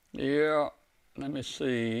 Yeah, let me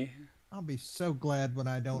see. I'll be so glad when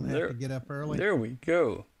I don't have to get up early. There we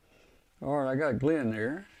go. All right, I got Glenn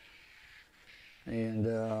there. And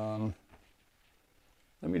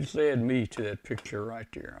let me just add me to that picture right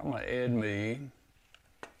there. I'm going to add me.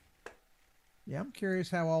 Yeah, I'm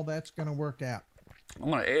curious how all that's going to work out.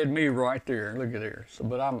 I'm going to add me right there. Look at there. So,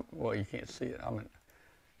 but well, you can't see it.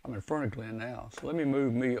 I'm in front of Glenn now. So let me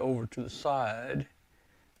move me over to the side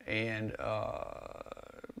and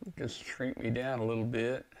just shrink me down a little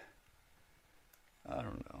bit. I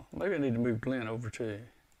don't know. Maybe I need to move Glenn over too.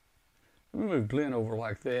 Let me move Glenn over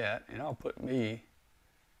like that, and I'll put me,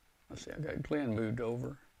 let's see, I got Glenn moved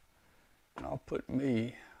over, and I'll put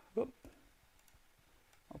me, whoop,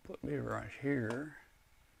 I'll put me right here,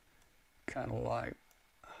 kind of like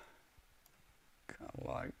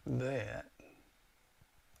that.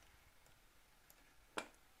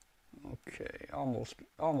 Okay,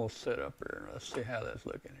 almost set up here. Let's see how that's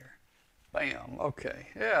looking here. Bam. Okay.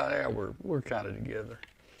 Yeah, we're kind of together.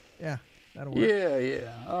 Yeah, that'll work.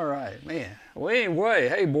 Yeah. All right, man. Well, anyway,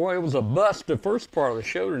 hey, boy, it was a bust the first part of the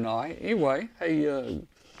show tonight. Anyway, hey,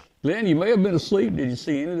 Glenn, you may have been asleep. Did you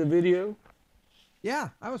see any of the video? Yeah,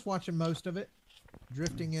 I was watching most of it,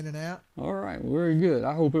 drifting in and out. All right, very good.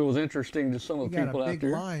 I hope it was interesting to some of the people out there. You got a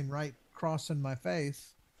big line right crossing my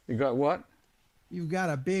face. You got what? You've got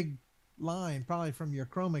a big line, probably from your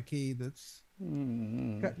chroma key, that's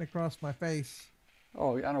cutting across my face.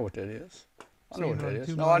 Oh, I know what that is. I know what that is.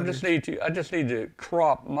 No, monitors. I just need to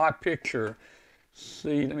crop my picture.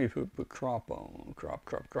 See, let me put crop on.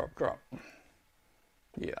 Crop.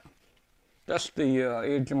 Yeah. That's the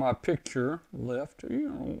edge of my picture left.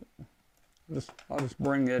 You know, I'll just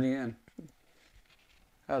bring that in.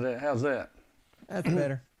 How's that? That's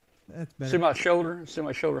better. That's better. See my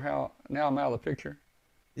shoulder? How now I'm out of the picture?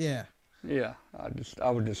 Yeah. Yeah. I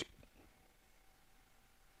was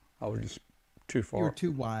just too far. You were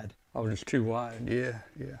too wide. I was just too wide. Yeah.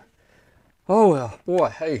 Oh well, boy,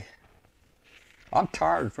 hey. I'm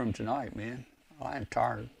tired from tonight, man. I am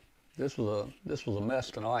tired. This was a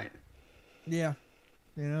mess tonight. Yeah.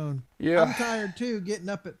 You know, Yeah. I'm tired too, getting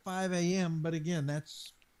up at 5 a.m., but again,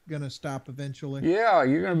 that's gonna stop eventually. Yeah,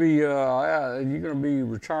 you're gonna be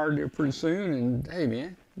retired there pretty soon, and hey,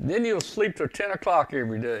 man, then you'll sleep till 10 o'clock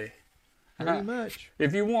every day. Pretty much.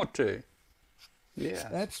 If you want to. Yeah.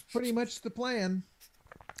 That's pretty much the plan.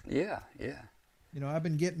 Yeah. You know, I've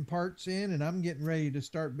been getting parts in, and I'm getting ready to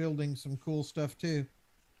start building some cool stuff too.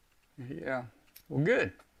 Yeah. Well,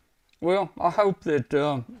 good. Well, I hope that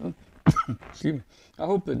excuse me. I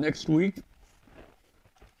hope that next week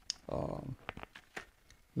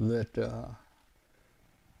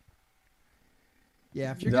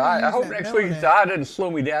Yeah, if you're gonna I hope next week the eye doesn't slow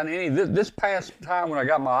me down any. This past time when I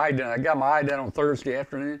got my eye done on Thursday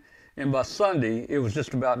afternoon, and by Sunday it was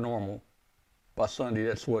just about normal. By Sunday,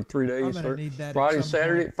 that's what, 3 days? I'm gonna need that Friday, at some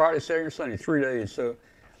Saturday, point. Friday, Saturday, Sunday, 3 days. So,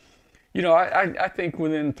 you know, I think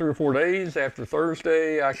within 3 or 4 days after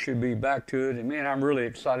Thursday, I should be back to it. And man, I'm really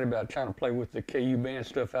excited about trying to play with the KU band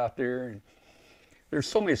stuff out there. And there's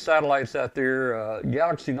so many satellites out there.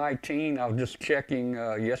 Galaxy 19, I was just checking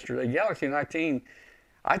yesterday. Galaxy 19,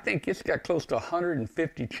 I think it's got close to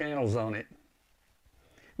 150 channels on it.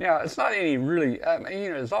 Now, it's not any really, I mean, you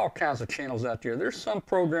know, there's all kinds of channels out there. There's some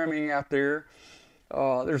programming out there.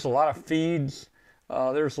 There's a lot of feeds.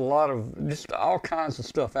 There's a lot of just all kinds of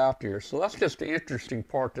stuff out there. So that's just the interesting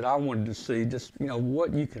part that I wanted to see, just, you know,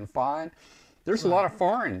 what you can find. There's a lot of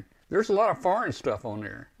foreign stuff on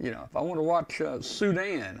there. You know, if I want to watch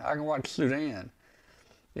Sudan, I can watch Sudan.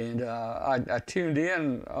 And I tuned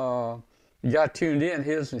in, the guy tuned in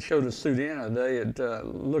his and showed us Sudan today. It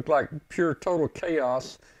looked like pure total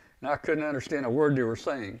chaos, and I couldn't understand a word they were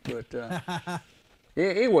saying. But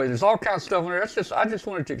anyway, there's all kinds of stuff on there. I just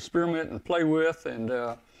wanted to experiment and play with, and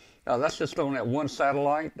that's just on that one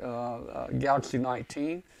satellite, Galaxy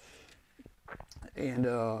 19. And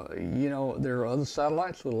you know, there are other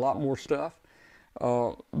satellites with a lot more stuff.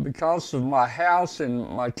 Because of my house and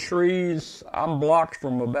my trees, I'm blocked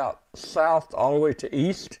from about south all the way to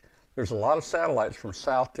east. There's a lot of satellites from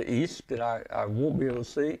south to east that I won't be able to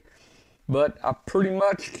see, but I pretty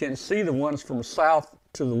much can see the ones from south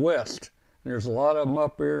to the west. There's a lot of them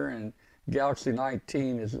up here, and Galaxy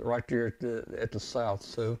 19 is right there at the south.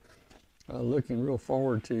 So, looking real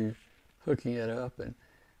forward to hooking it up, and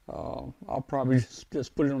I'll probably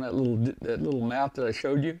just put it on that little map that I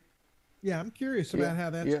showed you. Yeah, I'm curious about how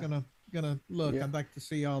that's gonna look. Yeah. I'd like to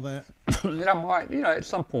see all that. And I might, you know, at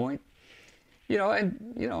some point, and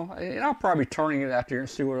I'll probably be turning it out there and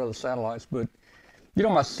see what other satellites. But you know,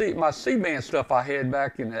 my C-band stuff I had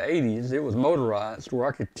back in the '80s, it was motorized, where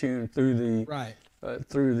I could tune through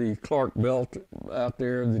the Clark belt out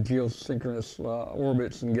there, the geosynchronous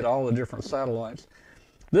orbits, and get all the different satellites.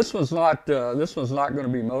 This one's not going to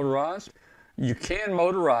be motorized. You can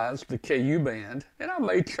motorize the KU band, and I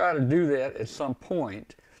may try to do that at some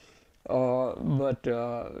point. But you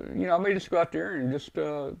know, I may just go out there and just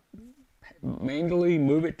manually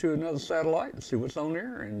move it to another satellite and see what's on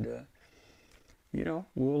there, and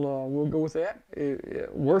we'll go with that.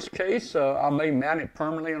 Worst case, I may mount it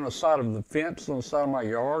permanently on the side of the fence on the side of my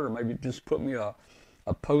yard, or maybe just put me a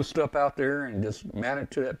post up out there and just mount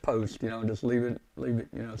it to that post, and just leave it,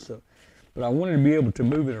 So, but I wanted to be able to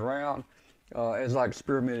move it around as I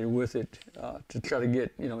experimented with it to try to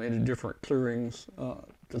get into different clearings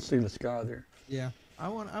to see the sky there. Yeah, I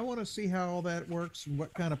want to see how all that works and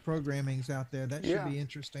what kind of programming's out there. That should be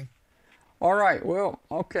interesting. All right, well,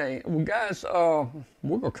 okay. Well, guys, we're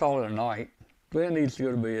going to call it a night. Glenn needs to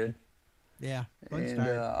go to bed. Yeah, and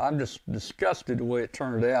I'm just disgusted the way it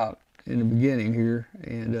turned out in the beginning here.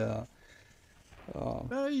 And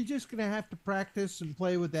well, you're just going to have to practice and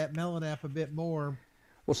play with that Melon app a bit more.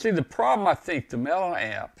 Well, see, the problem, I think, the Melon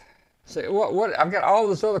app, see, what I've got all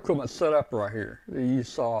this other equipment set up right here that you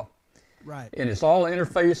saw. Right. And it's all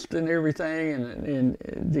interfaced and everything, and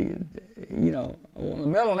the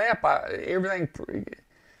Melon app, everything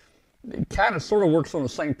it kind of sort of works on the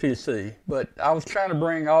same PC. But I was trying to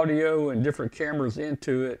bring audio and different cameras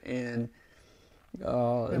into it, and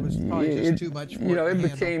it was probably just too much for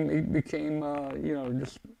it became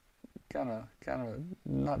just kind of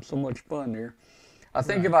not so much fun there. I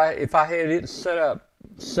think if I had it set up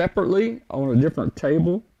separately on a different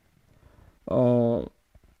table,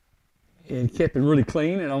 and kept it really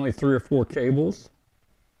clean and only 3 or 4 cables,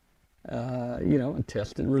 and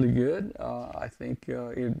tested really good, I think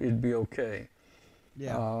it'd be okay.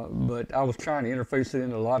 Yeah. But I was trying to interface it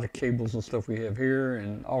into a lot of cables and stuff we have here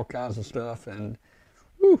and all kinds of stuff, and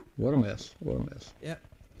whew, what a mess. Yeah.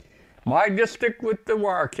 Might just stick with the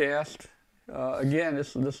Wirecast. Again,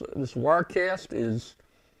 this Wirecast is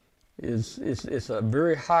it's a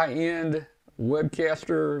very high-end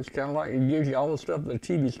webcaster. It's kind of like it gives you all the stuff that a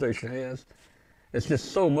TV station has. It's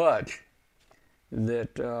just so much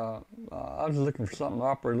that I was looking for something to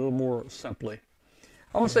operate a little more simply.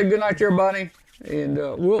 I'm gonna say good night to everybody, and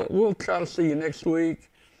we'll try to see you next week.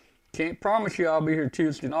 Can't promise you I'll be here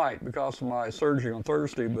Tuesday night because of my surgery on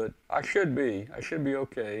Thursday, but I should be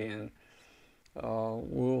okay, and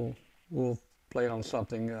we'll play on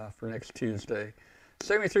something for next Tuesday.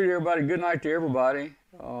 73 to everybody. Good night to everybody.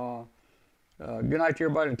 Good night to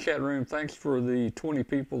everybody in the chat room. Thanks for the 20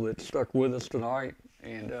 people that stuck with us tonight,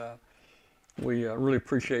 and we really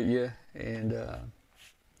appreciate you. And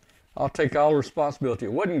I'll take all the responsibility.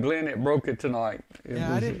 It wasn't Glenn that broke it tonight.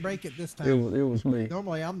 I didn't break it this time. It was me.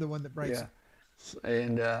 Normally, I'm the one that breaks it.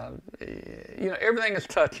 And everything is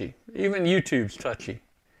touchy. Even YouTube's touchy.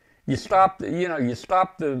 You stop the You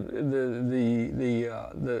stop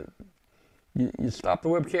the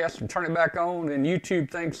webcast and turn it back on, and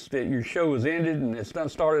YouTube thinks that your show is ended and it's done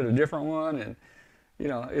started a different one, and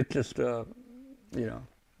it just I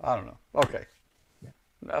don't know. Okay,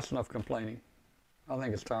 that's enough complaining. I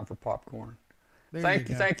think it's time for popcorn. Thank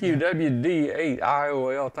you,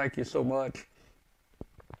 WD8IOL. Thank you so much.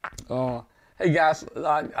 Hey guys,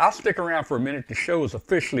 I'll stick around for a minute. The show is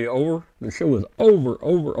officially over. The show is over.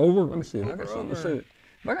 Let me see. If I got something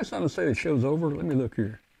to say, the show's over. Let me look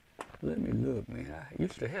here. Let me look, man. I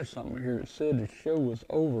used to have something here that said the show was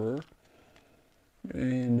over,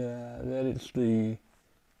 and that it's the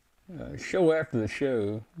show after the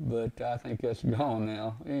show, but I think that's gone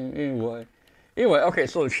now. Anyway, okay,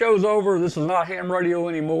 so the show's over. This is not ham radio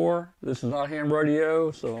anymore. This is not ham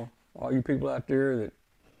radio, so all you people out there that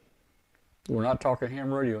we're not talking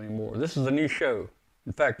ham radio anymore. This is a new show.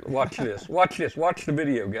 In fact, watch this. Watch the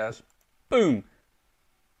video, guys. Boom.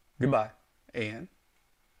 Goodbye. And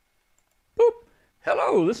boop.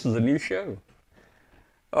 Hello, this is a new show.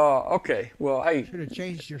 Okay. Well, hey. Should have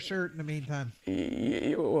changed your shirt in the meantime.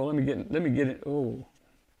 Well, let me get it. Oh.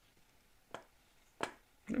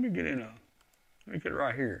 Let me get it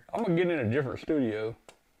right here. I'm gonna get in a different studio.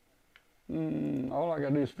 All I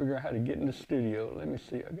gotta do is figure out how to get in the studio. Let me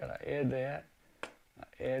see. I gotta add that.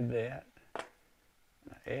 Add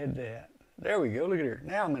that. There we go. Look at here.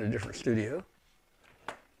 Now I'm in a different studio.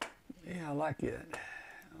 Yeah, I like it.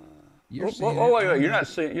 Wait. You're not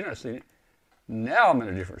seeing it. Now I'm in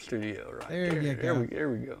a different studio, right there. You go. There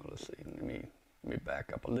we go. Let's see. Let me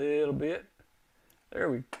back up a little bit. There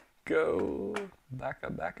we go. Back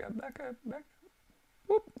up.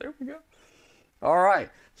 Whoop. There we go. All right.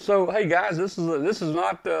 So hey guys, this is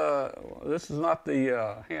not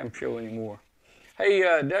the ham show anymore. Hey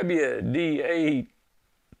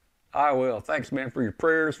WD8IOL, thanks man for your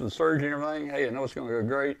prayers for the surgery and everything. Hey, I know it's going to go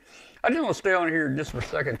great. I just want to stay on here just for a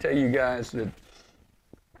second and tell you guys that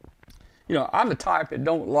I'm the type that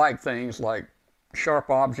don't like things like sharp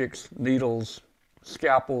objects, needles,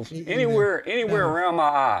 scalpels, anywhere around my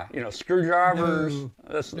eye. Screwdrivers.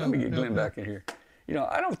 Let me get Glenn back in here.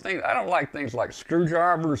 I don't like things like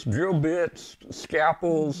screwdrivers, drill bits,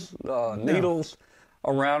 scalpels, needles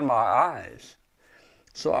around my eyes.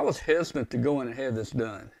 So I was hesitant to go in and have this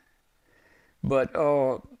done. But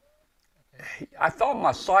I thought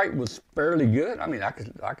my sight was fairly good. I mean, I could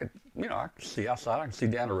see outside, I could see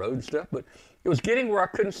down the road and stuff, but it was getting where I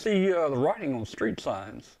couldn't see the writing on street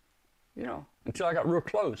signs, until I got real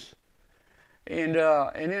close. And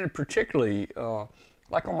then particularly,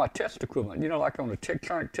 like on my test equipment, like on the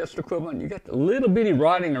Tektronix test equipment, you got the little bitty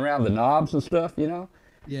writing around the knobs and stuff,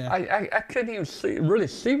 Yeah. I couldn't even really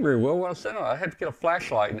see very well what I was sitting on. I had to get a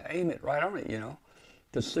flashlight and aim it right on it,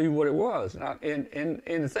 to see what it was. And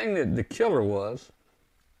the thing that the killer was,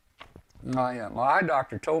 my eye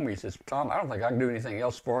doctor told me, he says, Tom, I don't think I can do anything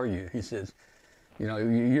else for you. He says,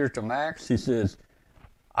 you're to max. He says,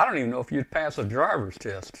 I don't even know if you'd pass a driver's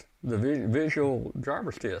test, the visual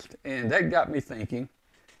driver's test. And that got me thinking.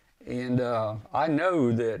 And I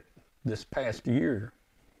know that this past year,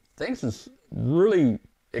 things has really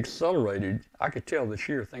accelerated. I could tell this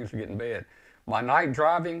year things are getting bad. My night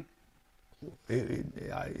driving,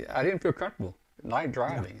 I didn't feel comfortable night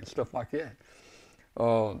driving and stuff like that.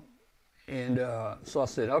 So I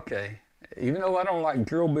said, okay, even though I don't like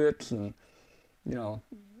drill bits and,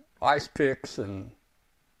 ice picks and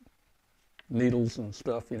needles and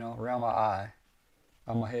stuff, around my eye,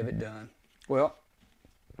 I'm going to have it done. Well,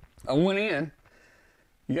 I went in.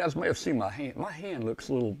 You guys may have seen my hand. My hand looks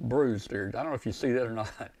a little bruised there. I don't know if you see that or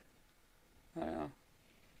not.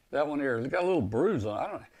 That one there, it's got a little bruise on it. I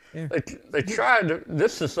don't know. Yeah. They tried to,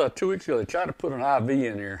 this is 2 weeks ago, they tried to put an IV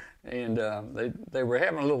in there, and they were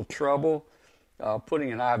having a little trouble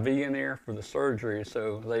putting an IV in there for the surgery,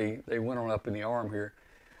 so they went on up in the arm here.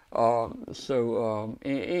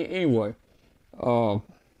 Anyway, so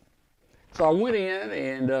I went in,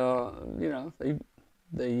 and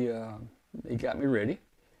they got me ready,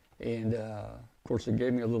 and of course they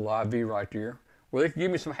gave me a little IV right there. Well, they could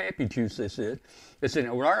give me some happy juice, they said. They said,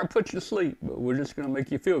 no, we're not going to put you to sleep, but we're just going to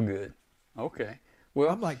make you feel good. Okay. Well,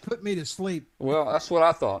 I'm like, put me to sleep. Well, that's what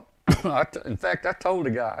I thought. In fact, I told the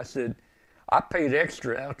guy, I said, I paid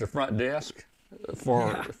extra out at the front desk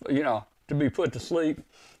for, to be put to sleep.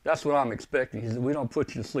 That's what I'm expecting. He said, we don't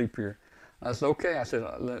put you to sleep here. I said, okay. I said,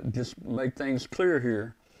 just make things clear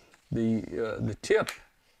here. The tip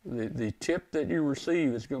that you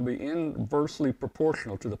receive is going to be inversely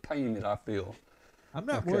proportional to the pain that I feel. I'm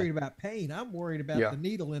not worried about pain. I'm worried about the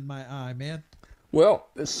needle in my eye, man. Well,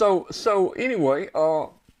 so anyway,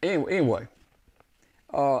 hey,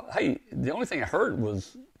 the only thing I heard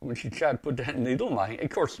was when she tried to put that needle in my hand. Of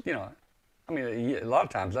course, a lot of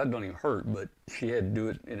times that don't even hurt, but she had to do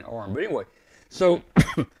it in the arm. But anyway, so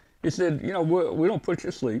he said, we don't put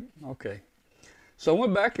you to sleep. Okay. So I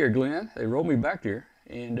went back here, Glenn. They rolled me back here,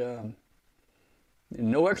 and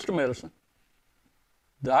no extra medicine.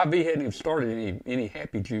 The IV hadn't even started any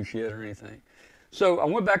happy juice yet or anything. So I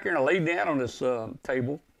went back here and I laid down on this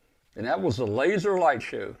table, and that was a laser light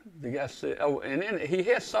show. The guy said, and then he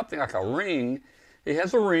has something like a ring. He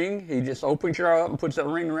has a ring. He just opens your eye up and puts that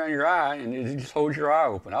ring around your eye, and it just holds your eye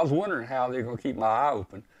open. I was wondering how they're going to keep my eye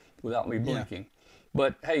open without me blinking. Yeah.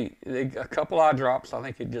 But hey, a couple eye drops. I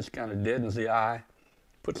think it just kind of deadens the eye.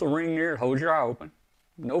 Puts a ring there, holds your eye open.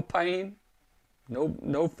 No pain,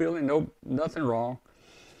 no feeling, nothing wrong.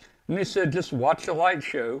 And he said, just watch the light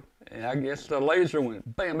show. And I guess the laser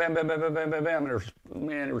went bam, bam, bam, bam, bam, bam, bam, bam. And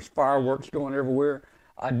there was fireworks going everywhere.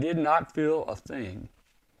 I did not feel a thing.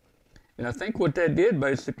 And I think what that did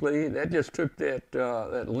basically, that just took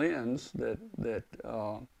that lens, that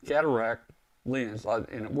cataract lens.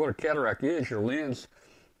 And what a cataract is, your lens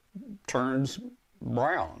turns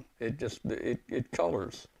brown. It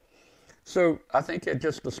colors. So I think it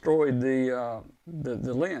just destroyed the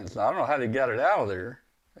lens. Now, I don't know how they got it out of there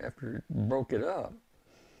after it broke it up.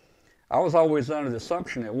 I was always under the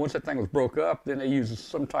assumption that once that thing was broke up, then they used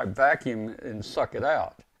some type of vacuum and suck it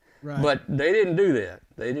out. Right. But they didn't do that.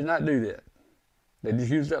 They did not do that. They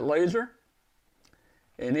just used that laser.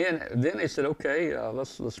 And then they said, okay,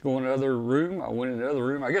 let's go in another room. I went in the other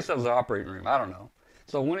room. I guess that was the operating room. I don't know.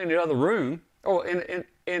 So I went in the other room. Oh, and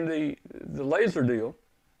the laser deal,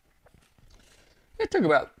 it took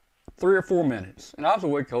about 3 or 4 minutes. And I was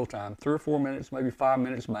awake the whole time. 3 or 4 minutes, maybe 5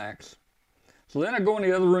 minutes max. So then I go in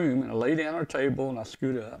the other room and I lay down on a table and I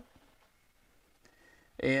scoot up.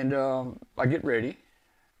 And I get ready.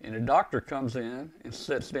 And the doctor comes in and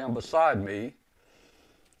sits down beside me.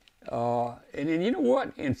 And then you know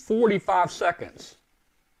what? In 45 seconds,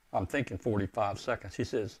 I'm thinking 45 seconds, he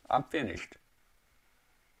says, I'm finished.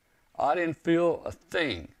 I didn't feel a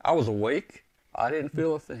thing. I was awake. I didn't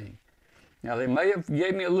feel a thing. Now they may have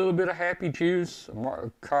gave me a little bit of happy juice,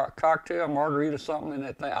 cocktail, margarita, something in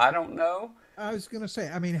that thing. I don't know. I was going to say,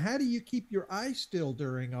 I mean, how do you keep your eyes still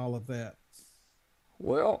during all of that?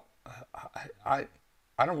 Well, I,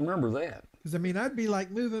 I don't remember that. Because I mean, I'd be like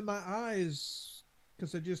moving my eyes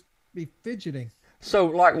because I'd just be fidgeting. So,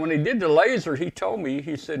 like when he did the laser, he told me,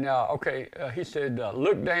 he said, now, okay, he said,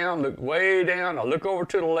 look down, look way down. I look over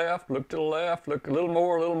to the left, look to the left, look a little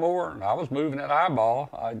more. And I was moving that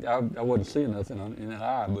eyeball. I wasn't seeing nothing in that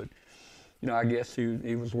eye, but, you know, I guess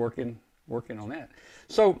he was working on that.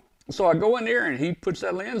 So I go in there and he puts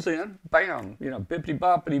that lens in, bam, you know, bippity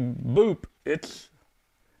boppity boop.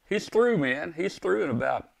 He's through, man. He's through in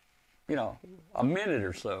about, you know, a minute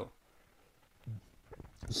or so.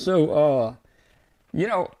 So, you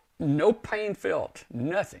know, no pain felt,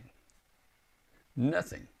 nothing.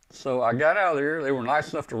 So I got out of there. They were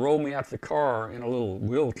nice enough to roll me out to the car in a little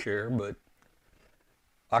wheelchair, but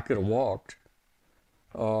I could have walked.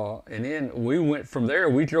 And then we went from there.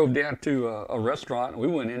 We drove down to a restaurant. We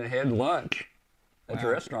went in and had lunch at the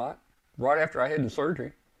restaurant right after I had the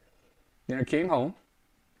surgery. Then I came home.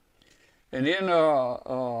 And then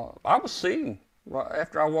I was seeing, right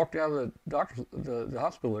after I walked out of the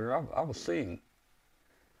hospital there, I was seeing.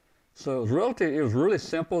 So it was really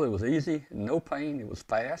simple. It was easy, no pain. It was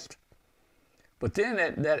fast. But then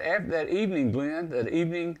that evening, Glenn,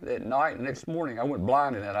 that night, the next morning, I went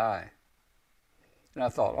blind in that eye. And I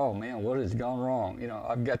thought, oh man, what has gone wrong? You know,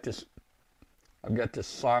 I've got this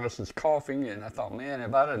sinus that's coughing, and I thought, man,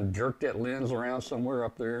 if I done jerked that lens around somewhere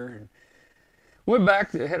up there, and went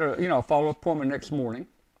back, had a follow-up appointment next morning,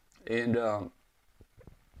 and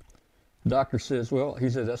doctor says, well, he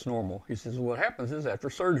says, that's normal. He says, what happens is after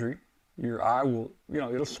surgery, your eye will,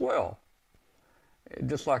 it'll swell.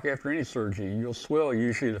 Just like after any surgery, you'll swell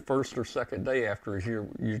usually the first or second day after is your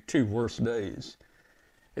 2 worst days.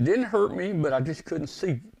 It didn't hurt me, but I just couldn't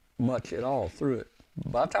see much at all through it.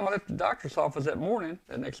 By the time I left the doctor's office that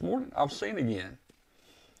next morning, I was seeing again.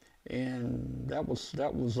 And that was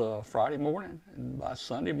Friday morning, and by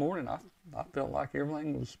Sunday morning, I felt like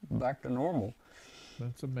everything was back to normal.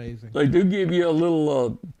 That's amazing. They do give you a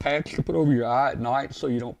little patch to put over your eye at night so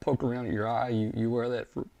you don't poke around at your eye. You wear that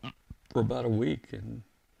for about a week, and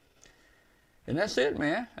that's it,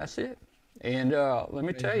 man. That's it. And let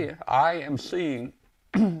me tell you, I am seeing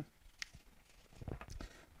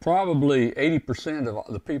probably 80%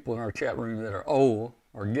 of the people in our chat room that are old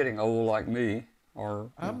or getting old like me.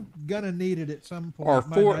 I'm gonna need it at some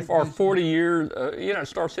point. Or 40 years, it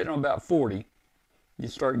starts hitting on about 40. You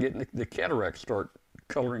start getting the cataracts start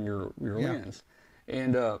coloring your lens,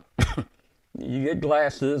 and you get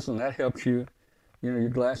glasses, and that helps you. You know, your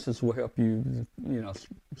glasses will help you,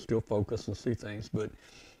 still focus and see things, but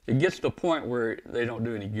it gets to a point where they don't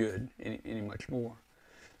do any good any much more.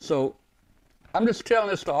 So I'm just telling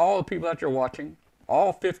this to all the people out there watching,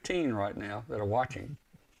 all 15 right now that are watching.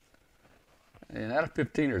 And out of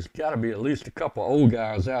 15, there's got to be at least a couple old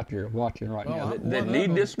guys out there watching right now that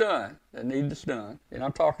need this done. And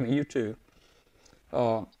I'm talking to you too.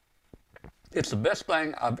 It's the best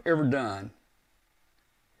thing I've ever done.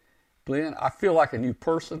 Glenn, I feel like a new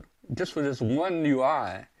person. Just with this one new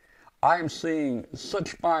eye, I am seeing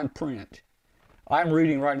such fine print. I'm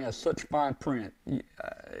reading right now such fine print.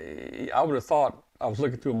 I would have thought I was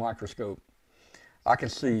looking through a microscope. I can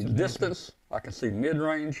see distance, I can see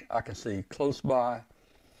mid-range, I can see close by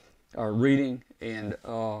reading, and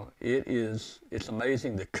it's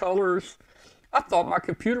amazing. The colors, I thought my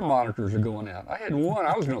computer monitors are going out. I had one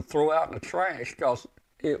I was going to throw out in the trash because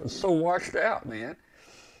it was so washed out, man.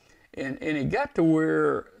 And it got to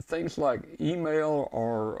where things like email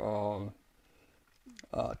or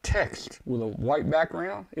text with a white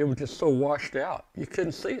background, it was just so washed out. You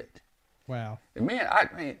couldn't see it. Wow. And man,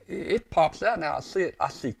 it pops out now. I see it. I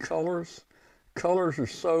see colors. Colors are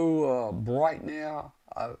so bright now.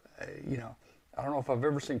 I don't know if I've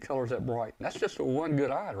ever seen colors that bright. And that's just a one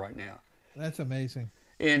good eye right now. That's amazing.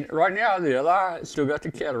 And right now, the other eye still got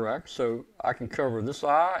the cataract, so I can cover this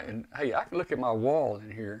eye. And hey, I can look at my wall in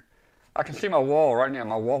here. I can see my wall right now.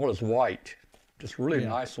 My wall is white, just really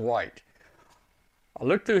nice white. I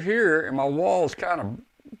look through here, and my wall is kind of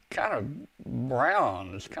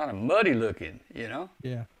brown. It's kind of muddy looking,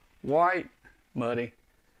 Yeah. White, muddy.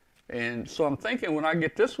 And so I'm thinking when I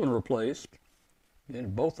get this one replaced, then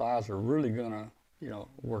both eyes are really gonna,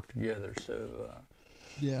 work together. So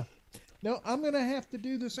yeah. No, I'm gonna have to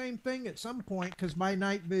do the same thing at some point because my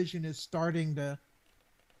night vision is starting to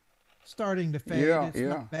fade. Yeah, it's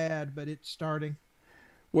not bad, but it's starting.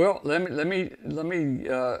 Well, let me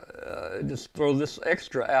just throw this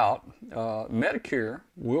extra out. Medicare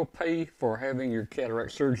will pay for having your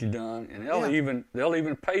cataract surgery done, and they'll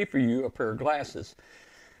even pay for you a pair of glasses.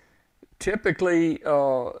 Typically,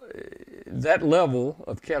 that level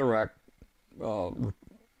of cataract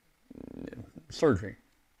surgery,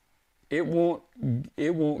 it won't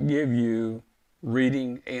give you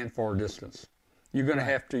reading and far distance. You're going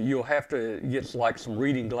to you'll have to get like some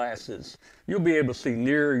reading glasses. You'll be able to see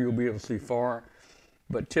near, you'll be able to see far,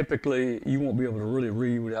 but typically you won't be able to really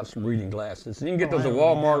read without some reading glasses. And you can get those at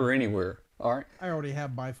Walmart or anywhere. All right. I already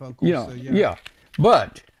have bifocals. So yeah.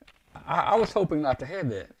 But I was hoping not to have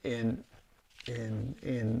that, and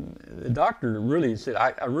the doctor really said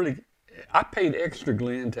I paid extra,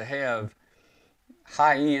 Glenn, to have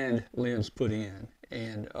high-end lens put in,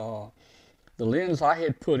 and the lens I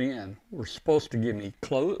had put in were supposed to give me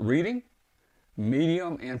reading,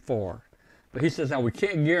 medium, and far. But he says, now we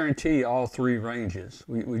can't guarantee all three ranges.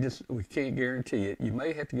 We can't guarantee it. You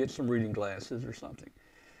may have to get some reading glasses or something.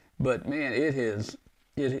 But man,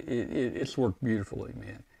 it's worked beautifully,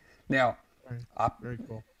 man. Now, very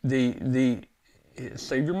cool.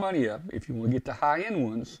 Save your money up if you want to get the high-end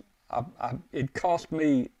ones. It cost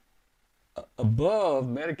me above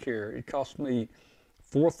Medicare. It cost me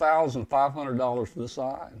 $4,500 for this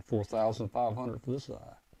eye and $4,500 for this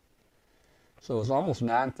eye. So it's almost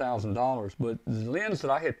 $9,000. But the lens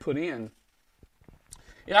that I had put in,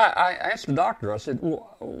 I asked the doctor. I said,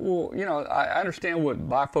 well, I understand what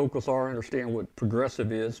bifocals are. I understand what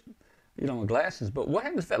progressive is, glasses. But what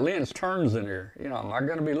happens if that lens turns in there? Am I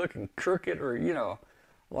going to be looking crooked or,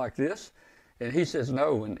 like this? And he says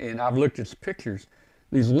no. And I've looked at his pictures.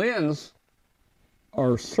 These lenses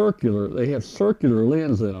are circular. They have circular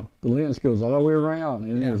lens in them. The lens goes all the way around,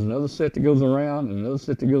 and there's another set that goes around, and another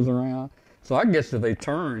set that goes around. So I guess if they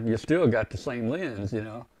turn, you still got the same lens,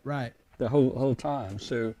 Right. the whole time.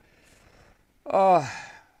 So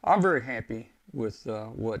I'm very happy with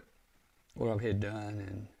what I've had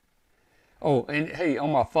done. And hey,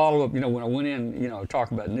 on my follow-up, when I went in,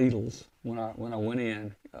 talking about needles, when I went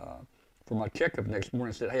in for my checkup next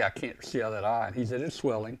morning, I said, hey, I can't see out of that eye. And he said, it's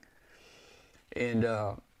swelling. And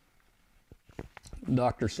the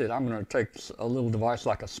doctor said, I'm going to take a little device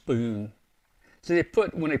like a spoon. So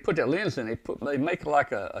when they put that lens in, they make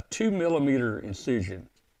like a 2 millimeter incision.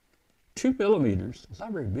 2 millimeters. It's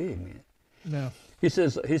not very big, man. No. He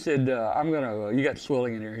said, you got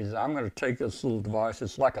swelling in here. He said, I'm going to take this little device.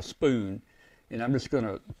 It's like a spoon, and I'm just going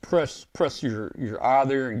to press your eye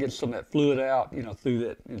there and get some of that fluid out, through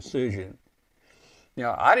that incision.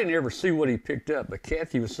 Now, I didn't ever see what he picked up, but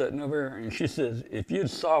Kathy was sitting over there, and she says, if you'd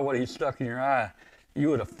saw what he stuck in your eye, you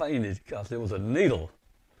would have fainted because it was a needle.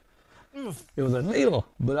 Oof. It was a needle,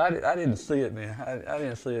 but I didn't see it, man. I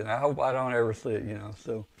didn't see it. And I hope I don't ever see it,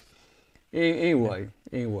 So anyway,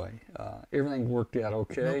 everything worked out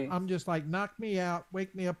okay. No, I'm just like, knock me out,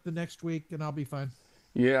 wake me up the next week, and I'll be fine.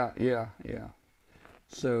 Yeah.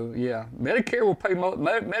 So yeah, Medicare will pay.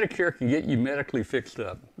 Medicare can get you medically fixed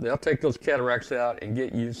up. They'll take those cataracts out and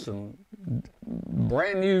get you some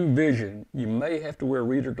brand new vision. You may have to wear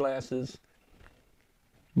reader glasses.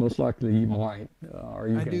 Most likely you might.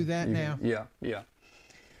 I do that now. Yeah.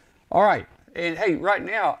 All right. And hey, right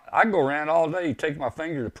now I go around all day, take my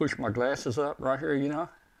finger to push my glasses up right here.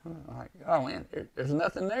 Like, oh man, there's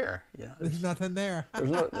nothing there. There's nothing there.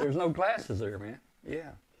 there's no glasses there, man.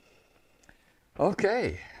 Yeah.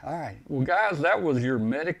 Okay. All right. Well, guys, that was your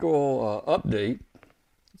medical update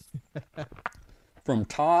from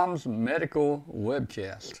Tom's Medical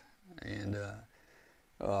Webcast. And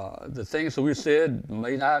the things that we said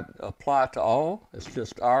may not apply to all. It's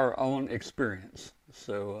just our own experience.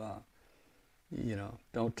 So,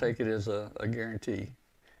 don't take it as a guarantee.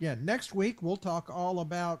 Yeah. Next week, we'll talk all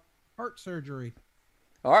about heart surgery.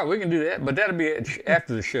 All right, we can do that, but that'll be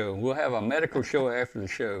after the show. We'll have a medical show after the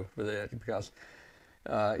show for that because,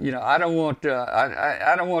 I don't want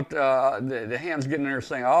the hands getting there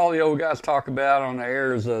saying all the old guys talk about on the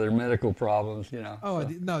air is their medical problems. Oh so.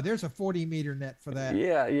 No, there's a 40-meter net for that.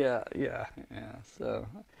 Yeah. So,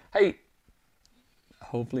 hey,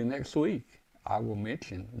 hopefully next week I will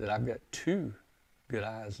mention that I've got 2 good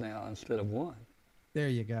eyes now instead of 1. There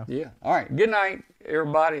you go. Yeah. All right. Good night,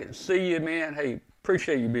 everybody. See you, man. Hey.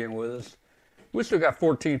 Appreciate you being with us. We still got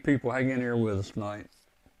 14 people hanging in here with us tonight.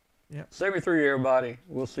 Yep. 73, everybody.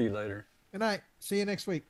 We'll see you later. Good night. See you next week.